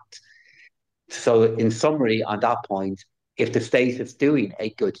contract. So in summary, on that point, if the state is doing a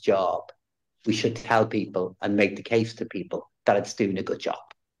good job, we should tell people and make the case to people that it's doing a good job.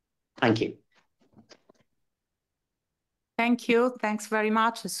 Thank you. Thank you. Thanks very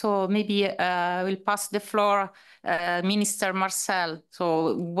much. So maybe we'll pass the floor, Minister Marcel.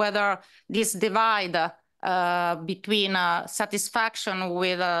 So whether this divide between satisfaction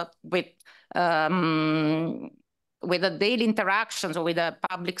with the daily interactions with the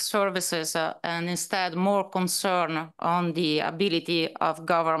public services and instead more concern on the ability of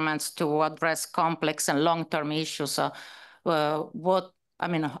governments to address complex and long-term issues.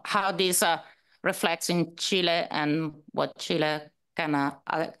 How this reflects in Chile, and what Chile can,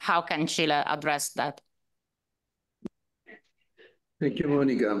 how can Chile address that? Thank you,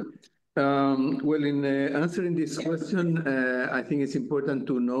 Monica. Well, in answering this question, I think it's important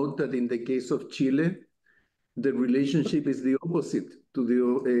to note that in the case of Chile, the relationship is the opposite to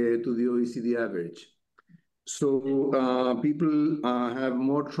the OECD average. So people have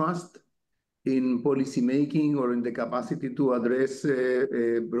more trust in policy making or in the capacity to address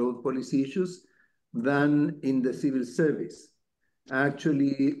broad policy issues than in the civil service.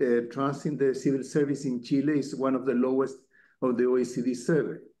 Actually, trust in the civil service in Chile is one of the lowest of the OECD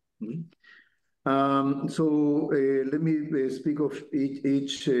survey. Let me speak of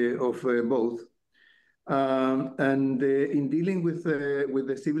each of both. In dealing with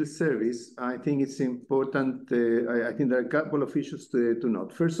the civil service, I think it's important. I think there are a couple of issues to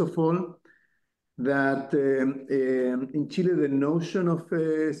note. First of all, that in Chile, the notion of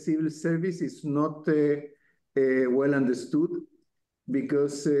civil service is not well understood,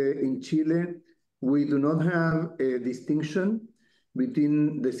 because in Chile, we do not have a distinction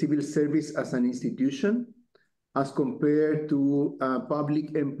between the civil service as an institution as compared to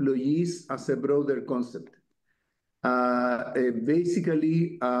public employees as a broader concept.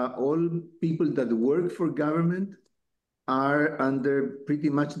 Basically, all people that work for government are under pretty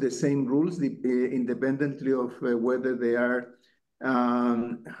much the same rules, independently of whether they are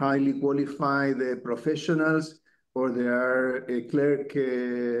highly qualified professionals or they are clerk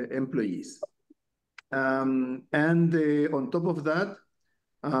employees. And on top of that,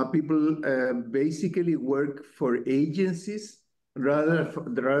 people basically work for agencies rather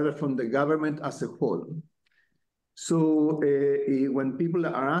from the government as a whole. So when people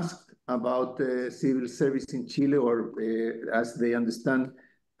are asked about civil service in Chile, or as they understand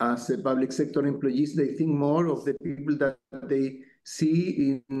as public sector employees, they think more of the people that they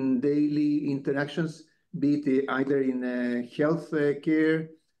see in daily interactions, be it either in health care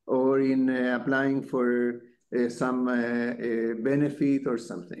or in applying for some benefit or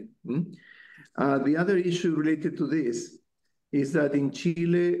something. The other issue related to this is that in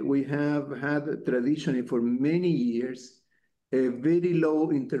Chile, we have had traditionally for many years a very low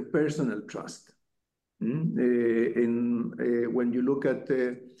interpersonal trust. When you look at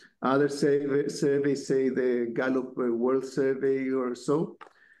other surveys, say the Gallup World Survey or so,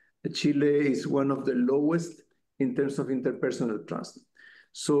 Chile is one of the lowest in terms of interpersonal trust.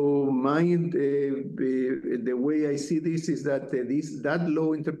 So the way I see this is that that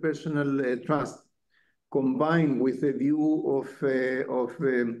low interpersonal trust, combined with the view of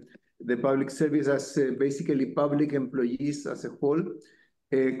the public service as basically public employees as a whole,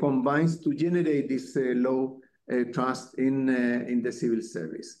 combines to generate this low trust in the civil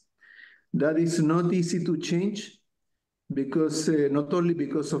service. That is not easy to change, because not only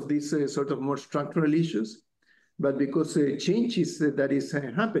because of these sort of more structural issues, but because changes that is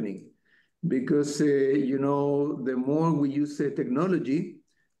happening. Because you know, the more we use technology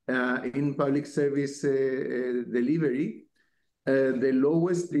in public service delivery, the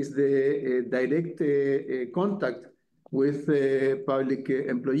lowest is the direct contact with public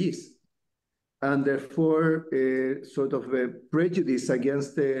employees. And therefore, sort of a prejudice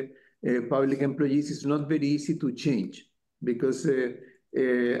against public employees is not very easy to change, because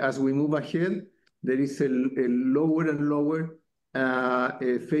as we move ahead, there is a lower and lower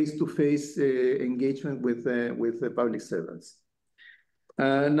face-to-face engagement with the public servants.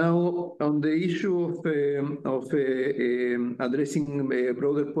 Now, on the issue of addressing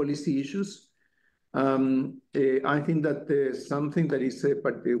broader policy issues, I think that something that is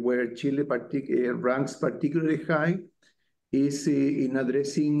where Chile ranks particularly high is in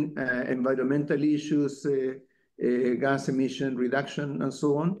addressing environmental issues, gas emission reduction, and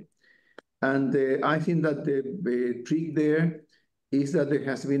so on. And I think that the trick there is that there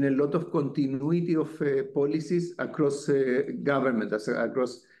has been a lot of continuity of policies across government,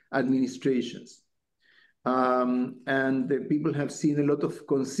 across administrations. And people have seen a lot of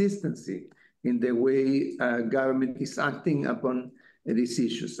consistency in the way government is acting upon these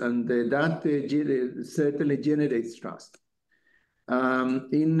issues. And that certainly generates trust.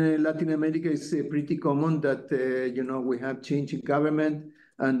 In Latin America, it's pretty common that, you know, we have change in government,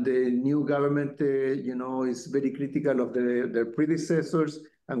 and the new government, you know, is very critical of their predecessors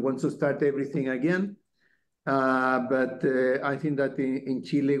and wants to start everything again. But I think that in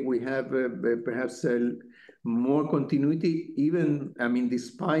Chile, we have perhaps more continuity, even, I mean,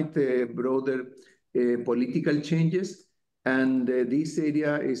 despite broader political changes. And this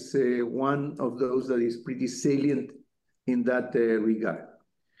area is one of those that is pretty salient in that regard.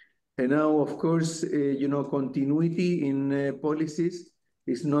 And now, of course, you know, continuity in policies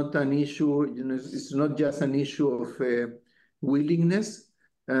is not an issue, you know, it's not just an issue of willingness,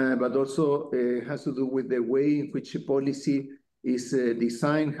 but also has to do with the way in which a policy is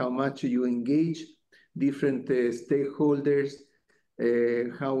designed, how much you engage different stakeholders,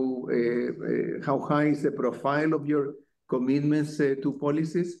 how high is the profile of your commitments to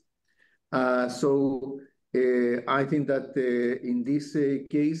policies. So I think that in this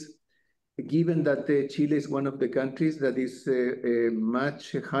case, given that Chile is one of the countries that is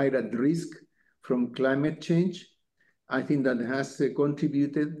much higher at risk from climate change, I think that has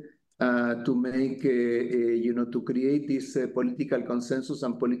contributed to make, you know, to create this political consensus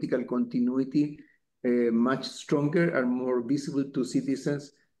and political continuity much stronger and more visible to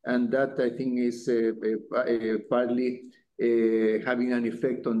citizens. And that, I think, is partly having an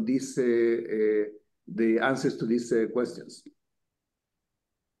effect on this, the answers to these questions.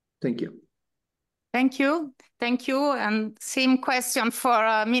 Thank you. Thank you. Thank you. And same question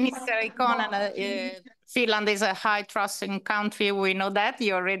for Minister Ikonen. Finland is a high trusting country. We know that.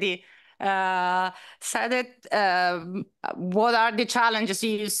 You already said it. What are the challenges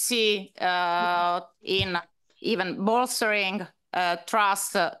you see in even bolstering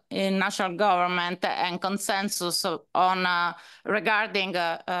trust in national government and consensus on regarding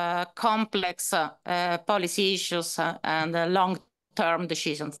complex policy issues and long-term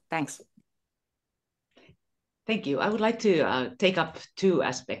decisions. Thanks. Thank you. I would like to take up two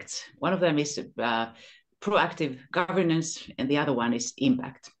aspects. One of them is proactive governance, and the other one is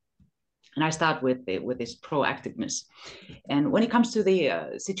impact. And I start with this proactiveness. And when it comes to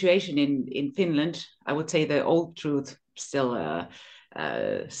the situation in Finland, I would say the old truth still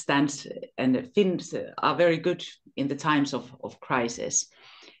stands, and Finns are very good in the times of crisis.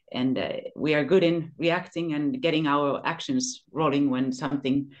 And we are good in reacting and getting our actions rolling when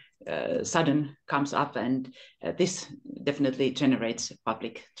something sudden comes up, and this definitely generates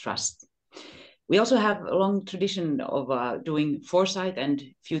public trust. We also have a long tradition of doing foresight and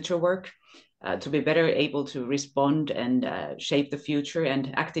future work to be better able to respond and shape the future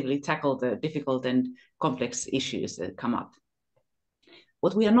and actively tackle the difficult and complex issues that come up.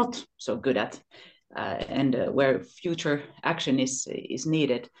 What we are not so good at, and where future action is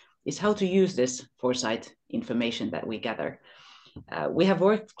needed, is how to use this foresight information that we gather. We have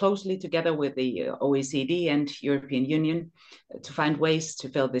worked closely together with the OECD and European Union to find ways to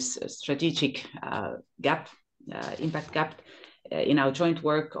fill this strategic gap, impact gap, in our joint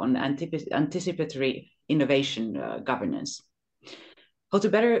work on anticipatory innovation governance. How to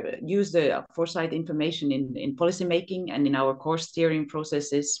better use the foresight information in policy making and in our core steering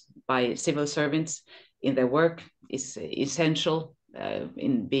processes by civil servants in their work is essential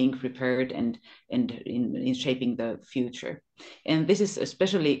in being prepared and in shaping the future. And this is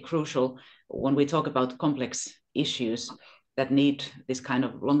especially crucial when we talk about complex issues that need this kind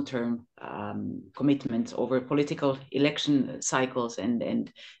of long-term commitment over political election cycles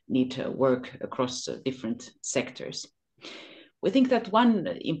and need to work across different sectors. We think that one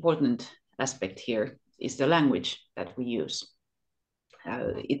important aspect here is the language that we use.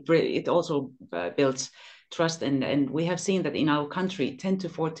 It also builds trust, and we have seen that in our country, 10 to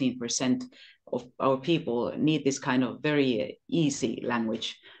 14% of our people need this kind of very easy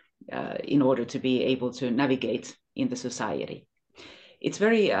language in order to be able to navigate in the society. It's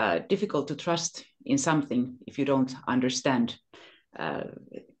very difficult to trust in something if you don't understand.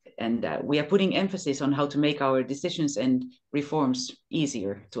 And we are putting emphasis on how to make our decisions and reforms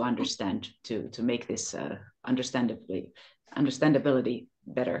easier to understand, to make this understandability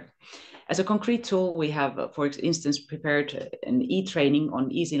better. As a concrete tool, we have, for instance, prepared an e-training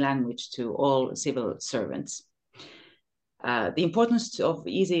on easy language to all civil servants. The importance of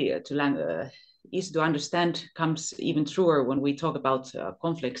easy to understand comes even truer when we talk about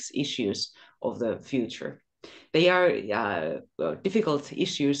complex issues of the future. They are difficult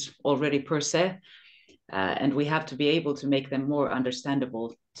issues already per se, and we have to be able to make them more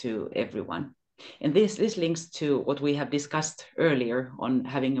understandable to everyone. And this links to what we have discussed earlier on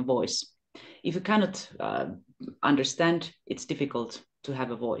having a voice. If you cannot understand, it's difficult to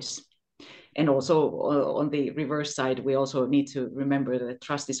have a voice. And also on the reverse side, we also need to remember that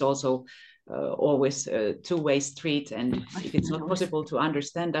trust is also always a two-way street. And if it's not possible to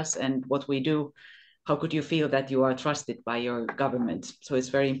understand us and what we do, how could you feel that you are trusted by your government? So it's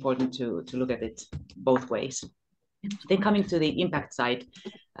very important to look at it both ways. Then coming to the impact side,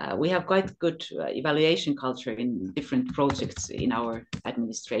 we have quite good evaluation culture in different projects in our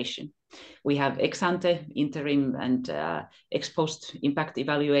administration. We have ex-ante, interim, and ex-post impact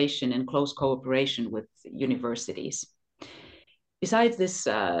evaluation and close cooperation with universities. Besides this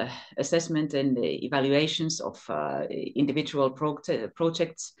assessment and evaluations of individual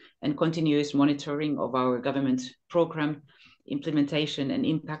projects and continuous monitoring of our government program implementation and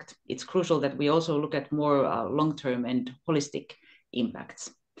impact, it's crucial that we also look at more long-term and holistic impacts.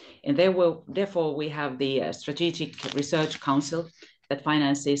 And therefore, we have the Strategic Research Council that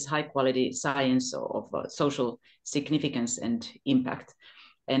finances high-quality science of social significance and impact.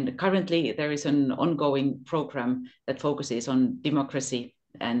 And currently, there is an ongoing program that focuses on democracy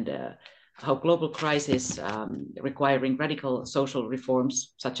and how global crises requiring radical social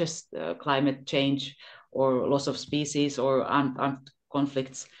reforms, such as climate change or loss of species or armed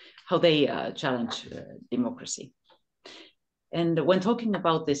conflicts, how they challenge democracy. And when talking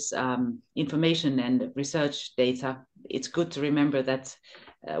about this information and research data, it's good to remember that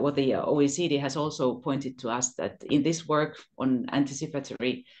what the OECD has also pointed to us, that in this work on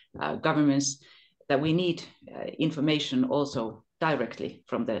anticipatory governments, that we need information also directly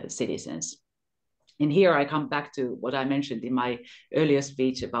from the citizens. And here I come back to what I mentioned in my earlier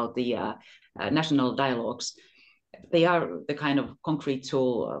speech about the national dialogues. They are the kind of concrete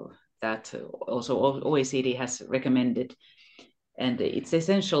tool that also OECD has recommended. And it's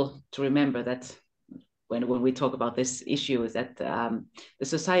essential to remember that when we talk about this issue is that the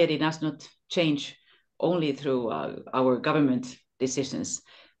society does not change only through our government decisions,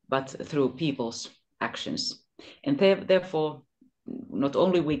 but through people's actions. And therefore, not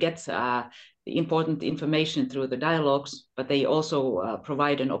only we get the important information through the dialogues, but they also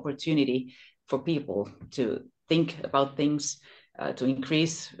provide an opportunity for people to think about things, to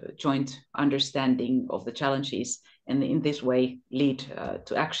increase joint understanding of the challenges, and in this way lead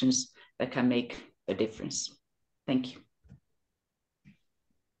to actions that can make a difference. Thank you.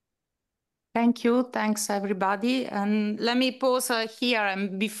 Thank you. Thanks, everybody. And let me pause here.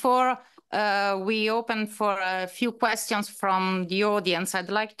 And before we open for a few questions from the audience, I'd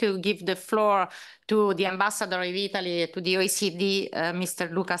like to give the floor to the Ambassador of Italy to the OECD,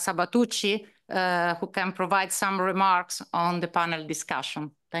 Mr. Luca Sabatucci, who can provide some remarks on the panel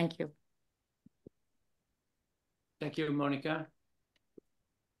discussion. Thank you. Thank you, Monica.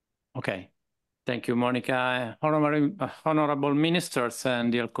 Okay. Thank you, Monica. Honorable ministers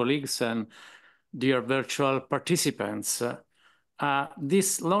and dear colleagues and dear virtual participants.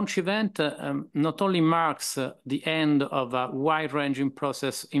 This launch event not only marks the end of a wide-ranging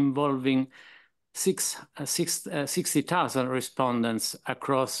process involving 60,000 respondents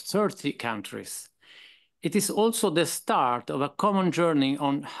across 30 countries. It is also the start of a common journey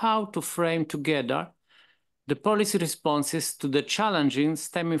on how to frame together the policy responses to the challenges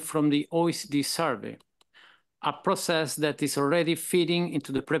stemming from the OECD survey, a process that is already feeding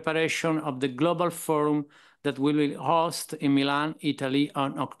into the preparation of the global forum that we will host in Milan, Italy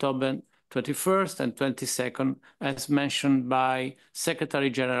on October 21st and 22nd, as mentioned by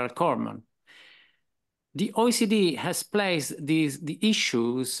Secretary General Cormann. The OECD has placed the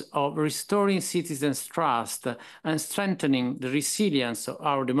issues of restoring citizens' trust and strengthening the resilience of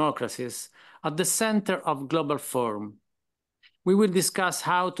our democracies at the center of global forum. We will discuss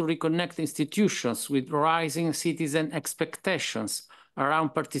how to reconnect institutions with rising citizen expectations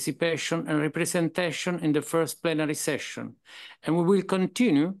around participation and representation in the first plenary session, and we will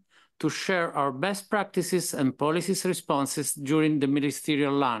continue to share our best practices and policies responses during the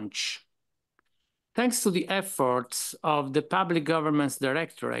ministerial launch. Thanks to the efforts of the Public Governance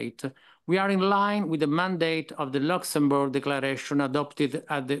Directorate, we are in line with the mandate of the Luxembourg Declaration adopted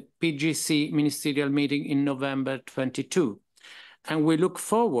at the PGC ministerial meeting in November 22, and we look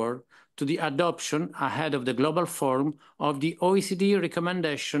forward to the adoption ahead of the Global Forum of the OECD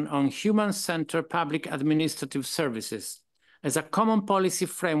recommendation on human-centered public administrative services as a common policy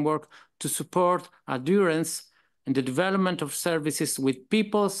framework to support adherence in the development of services with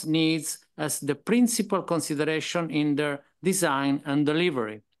people's needs as the principal consideration in their design and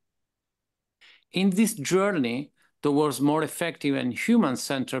delivery. In this journey towards more effective and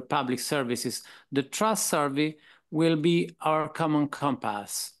human-centered public services, the Trust Survey will be our common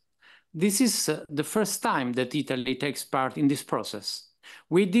compass. This is the first time that Italy takes part in this process.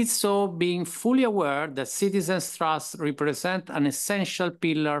 We did so being fully aware that citizens' trust represent an essential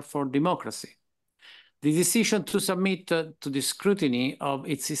pillar for democracy. The decision to submit to the scrutiny of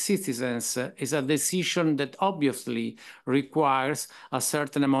its citizens is a decision that obviously requires a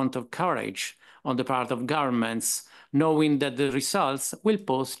certain amount of courage on the part of governments, knowing that the results will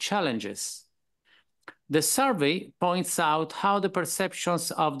pose challenges. The survey points out how the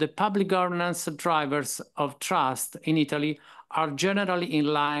perceptions of the public governance drivers of trust in Italy are generally in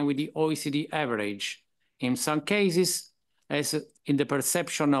line with the OECD average. In some cases, as in the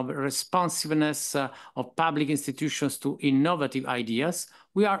perception of responsiveness of public institutions to innovative ideas,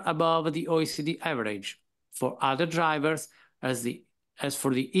 we are above the OECD average. For other drivers, as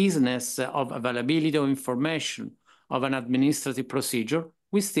for the easiness of availability of information of an administrative procedure,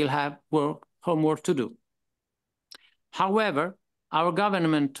 we still have homework to do. However, our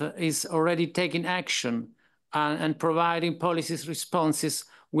government is already taking action and providing policies responses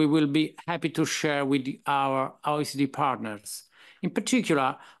we will be happy to share with our OECD partners. In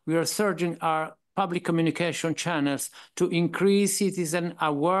particular, we are surging our public communication channels to increase citizen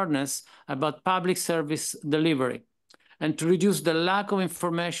awareness about public service delivery and to reduce the lack of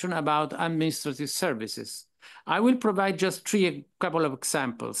information about administrative services. I will provide just a couple of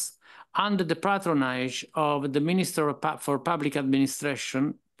examples. Under the patronage of the Minister for Public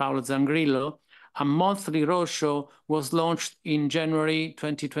Administration, Paolo Zangrillo, a monthly roadshow was launched in January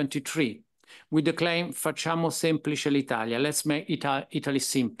 2023 with the claim "Facciamo semplice l'Italia," let's make Italy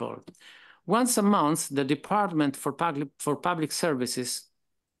simple. Once a month, the Department for Public Services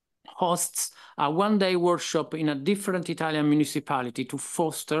hosts a one-day workshop in a different Italian municipality to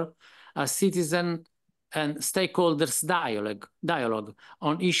foster a citizen and stakeholders dialogue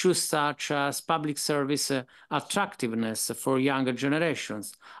on issues such as public service attractiveness for younger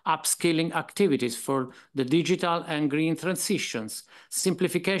generations, upskilling activities for the digital and green transitions,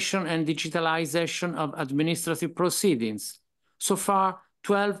 simplification and digitalization of administrative proceedings. So far,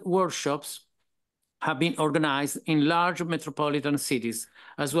 12 workshops have been organized in large metropolitan cities,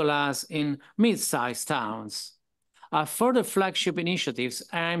 as well as in mid-sized towns. Our further flagship initiatives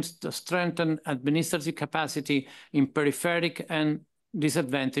aims to strengthen administrative capacity in peripheric and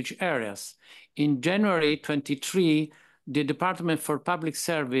disadvantaged areas. In January 23, the Department for Public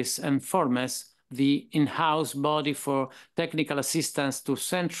Service and FORMES, the in-house body for technical assistance to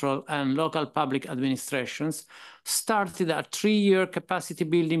central and local public administrations, started a 3-year capacity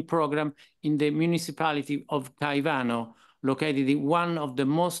building program in the municipality of Caivano, located in one of the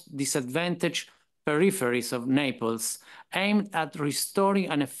most disadvantaged peripheries of Naples, aimed at restoring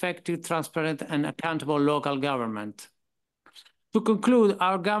an effective, transparent, and accountable local government. To conclude,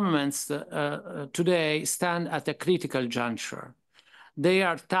 our governments today stand at a critical juncture. They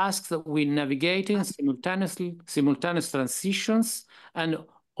are tasked with navigating simultaneous transitions and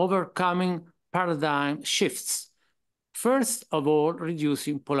overcoming paradigm shifts. First of all,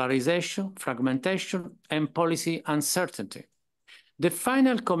 reducing polarization, fragmentation, and policy uncertainty. The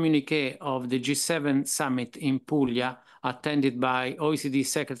final communiqué of the G7 summit in Puglia, attended by OECD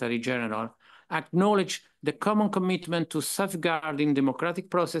Secretary General, acknowledged the common commitment to safeguarding democratic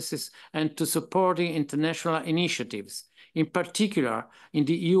processes and to supporting international initiatives, in particular in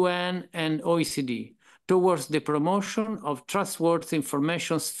the UN and OECD, towards the promotion of trustworthy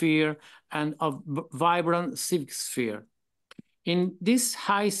information sphere and of vibrant civic sphere. In this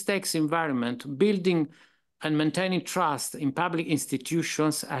high-stakes environment, building and maintaining trust in public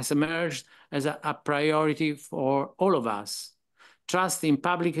institutions has emerged as a priority for all of us. Trust in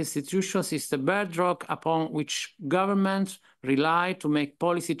public institutions is the bedrock upon which governments rely to make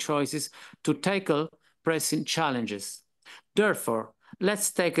policy choices to tackle pressing challenges. Therefore,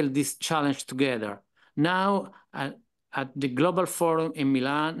 let's tackle this challenge together, now at the Global Forum in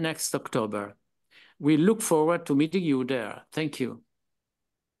Milan next October. We look forward to meeting you there. Thank you.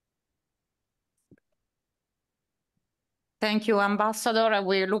 Thank you, Ambassador.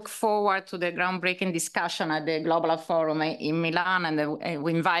 We look forward to the groundbreaking discussion at the Global Forum in Milan, and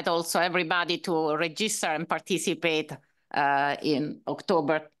we invite also everybody to register and participate in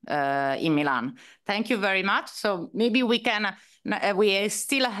October in Milan. Thank you very much. So maybe we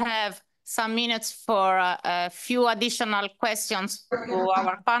still have some minutes for a few additional questions to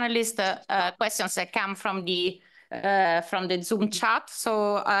our panelists, questions that come from the Zoom chat.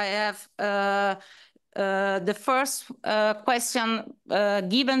 So I have the first question,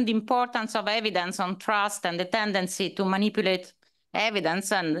 given the importance of evidence on trust and the tendency to manipulate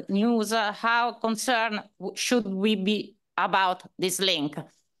evidence and news, how concerned should we be about this link?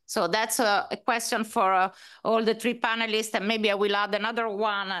 So that's a question for all the 3 panelists, and maybe I will add another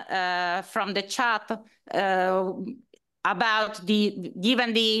one from the chat about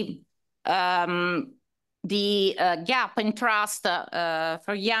given the gap in trust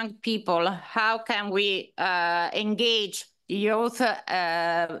for young people, how can we engage youth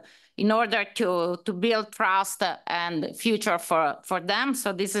in order to build trust and future for them?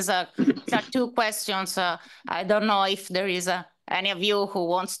 So this is 2 questions. I don't know if there is any of you who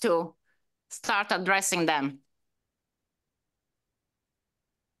wants to start addressing them.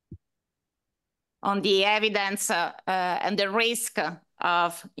 On the evidence and the risk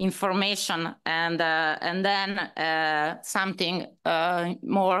of information, and then something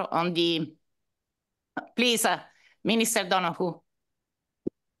more on the, please, Minister Donoghue.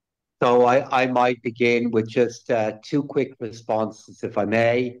 So I might begin with just 2 quick responses, if I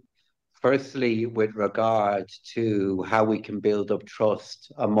may. Firstly, with regard to how we can build up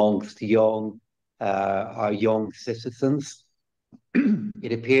trust amongst our young citizens.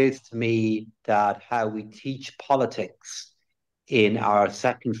 It appears to me that how we teach politics in our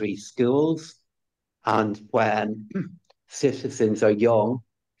secondary schools and when citizens are young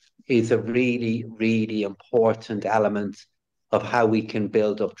is a really, really important element of how we can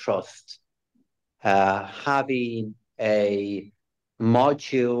build up trust. Having a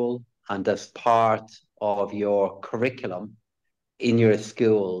module and as part of your curriculum in your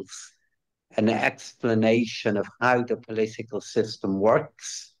schools, an explanation of how the political system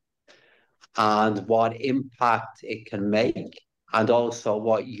works and what impact it can make, and also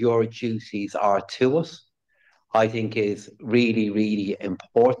what your duties are to it, I think is really, really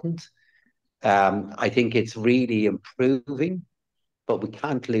important. I think it's really improving, but we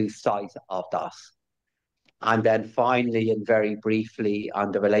can't lose sight of that. And then finally, and very briefly,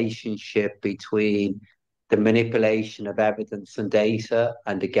 on the relationship between the manipulation of evidence and data,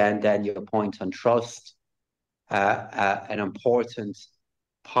 and again, then your point on trust, an important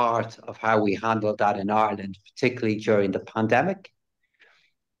part of how we handled that in Ireland, particularly during the pandemic,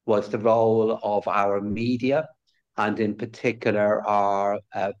 was the role of our media, and in particular our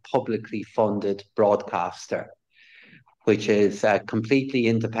publicly funded broadcaster, which is completely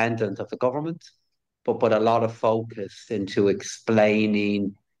independent of the government, but put a lot of focus into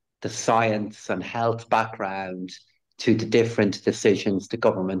explaining the science and health background to the different decisions the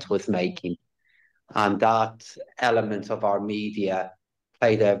government was making. And that element of our media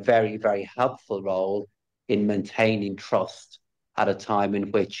played a very, very helpful role in maintaining trust at a time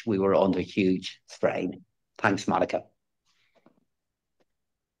in which we were under huge strain. Thanks, Monica.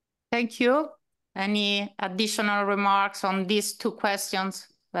 Thank you. Any additional remarks on these two questions?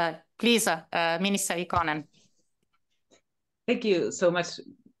 Please, Minister Ikonen. Thank you so much.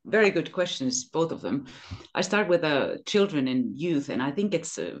 Very good questions, both of them. I start with children and youth, and I think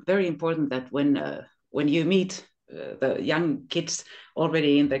it's very important that when you meet the young kids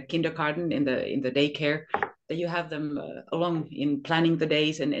already in the kindergarten, in the daycare, that you have them along in planning the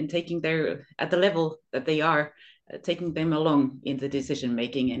days and taking their, at the level that they are, taking them along in the decision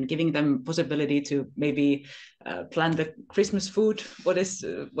making and giving them possibility to maybe plan the Christmas food, what is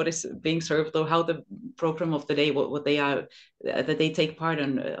being served, or how the program of the day, what they are, that they take part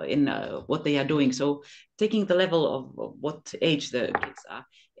in what they are doing. So taking the level of what age the kids are.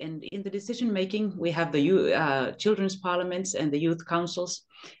 And in the decision making, we have the children's parliaments and the youth councils.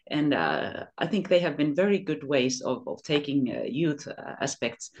 And I think they have been very good ways of taking youth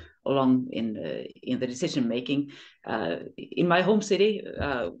aspects along in the decision making. In my home city,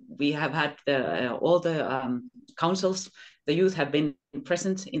 we have had all the councils. The youth have been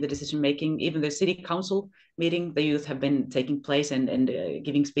present in the decision making. Even the city council meeting, the youth have been taking place and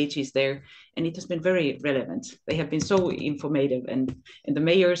giving speeches there, and it has been very relevant. They have been so informative, and the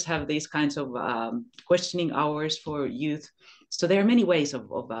mayors have these kinds of questioning hours for youth. So there are many ways of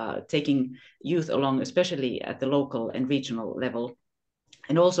taking youth along, especially at the local and regional level.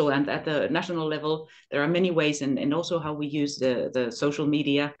 And also, and at the national level, there are many ways, and also how we use the social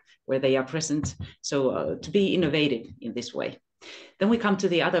media where they are present. So to be innovative in this way. Then we come to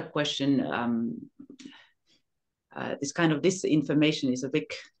the other question. This kind of disinformation is a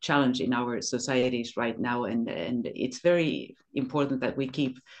big challenge in our societies right now, and it's very important that we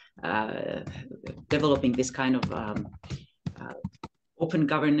keep developing this kind of open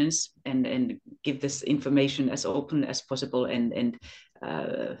governance and give this information as open as possible and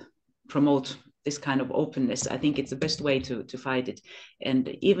promote this kind of openness. I think it's the best way to fight it, and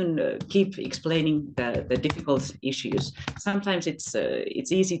even keep explaining the difficult issues. Sometimes it's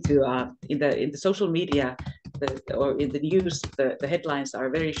easy to in the social media or in the news, the headlines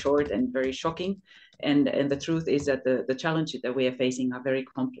are very short and very shocking, and the truth is that the challenges that we are facing are very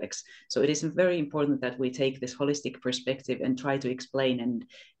complex. So it is very important that we take this holistic perspective and try to explain and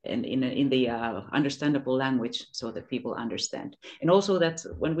in the understandable language so that people understand. And also that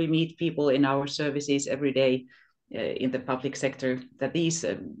when we meet people in our services every day in the public sector, that these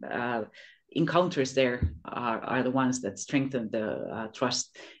encounters there are the ones that strengthen the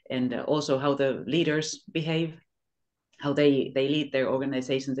trust, and also how the leaders behave, how they lead their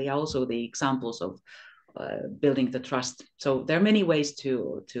organizations. They are also the examples of building the trust. So there are many ways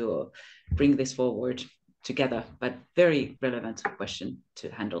to bring this forward together, but very relevant question to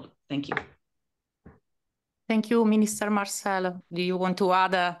handle. Thank you. Thank you, Minister Marcel. Do you want to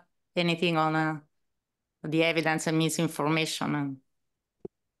add anything on the evidence and misinformation?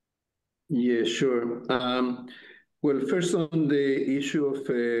 Yeah, sure. Well, first on the issue of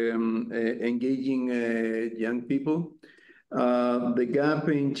engaging young people, the gap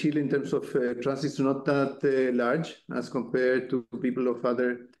in Chile in terms of trust is not that large as compared to people of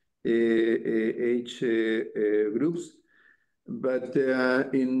other age groups. But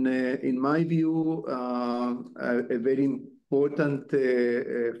in my view, a very important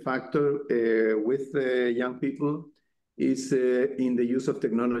factor with young people is in the use of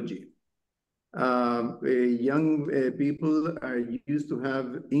technology. Young people are used to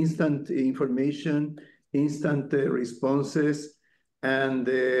have instant information, instant responses, and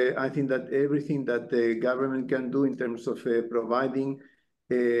I think that everything that the government can do in terms of providing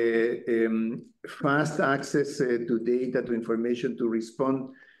fast access to data, to information, to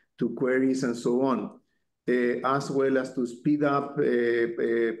respond to queries and so on, as well as to speed up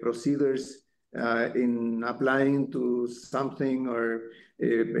procedures in applying to something or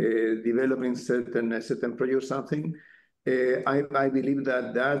developing certain project or something. I believe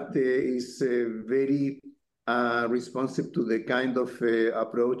that is very responsive to the kind of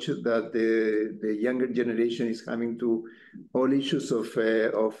approach that the younger generation is having to all issues of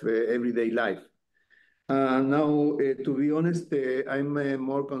everyday life. Now, to be honest, I'm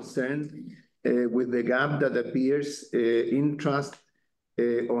more concerned with the gap that appears in trust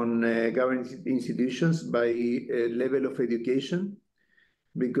on government institutions by level of education,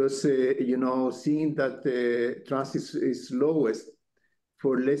 because seeing that trust is lowest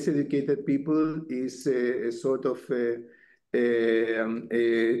for less educated people is a sort of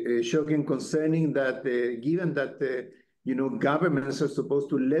shocking, concerning that given that governments are supposed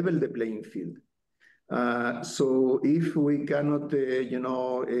to level the playing field. So if we cannot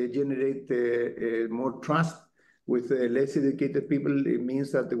generate more trust with less educated people, it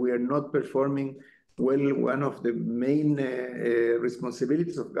means that we are not performing well one of the main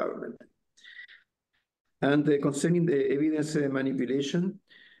responsibilities of government. And concerning the evidence manipulation,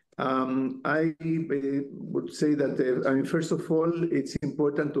 I would say that, first of all, it's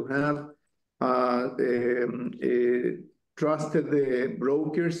important to have trusted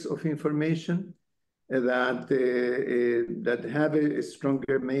brokers of information that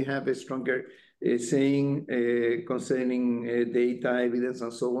may have a stronger saying concerning data, evidence,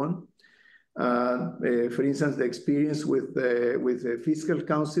 and so on. For instance, the experience with fiscal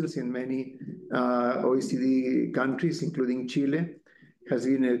councils in many OECD countries, including Chile, has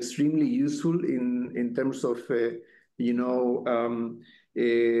been extremely useful in terms of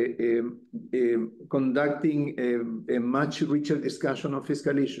conducting a much richer discussion of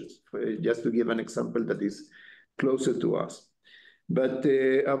fiscal issues, just to give an example that is closer to us. But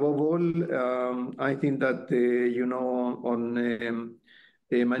above all, I think that, on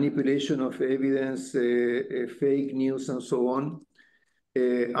manipulation of evidence, fake news, and so on,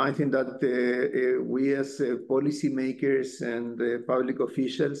 I think that we as policymakers and public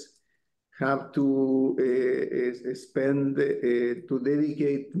officials have to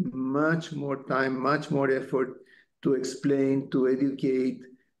dedicate much more time, much more effort to explain, to educate,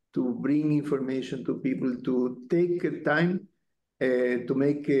 to bring information to people, to take time to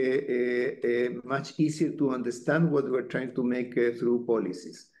make it much easier to understand what we're trying to make through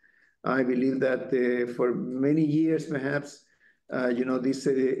policies. I believe that for many years, perhaps, this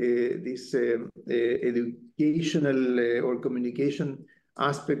educational or communication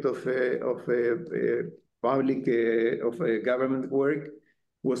aspect of public government work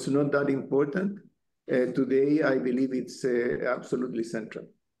was not that important. Today, I believe it's absolutely central.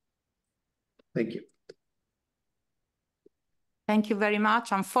 Thank you. Thank you very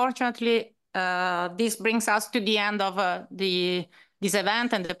much. Unfortunately, this brings us to the end of this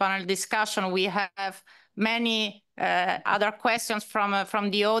event and the panel discussion. We have many other questions from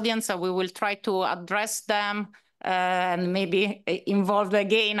the audience, so we will try to address them and maybe involve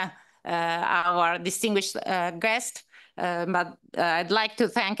again our distinguished guest. But I'd like to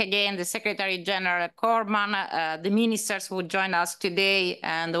thank again the Secretary General Cormann, the ministers who joined us today,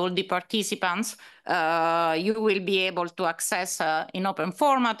 and all the participants. You will be able to access in open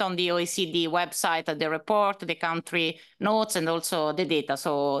format on the OECD website the report, the country notes, and also the data.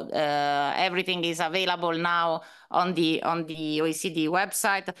 So everything is available now on the OECD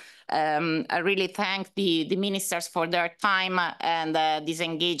website. I really thank the ministers for their time and this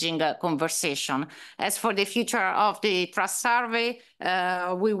engaging conversation. As for the future of the Trust Survey,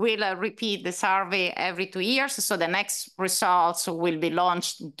 we will repeat the survey every 2 years. So the next results will be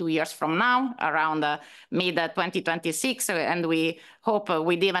launched 2 years from now, around mid-2026. And we hope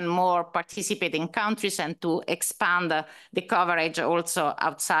with even more participating countries and to expand the coverage also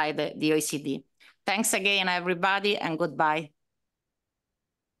outside the OECD. Thanks again, everybody, and goodbye.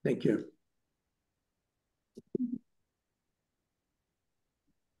 Thank you.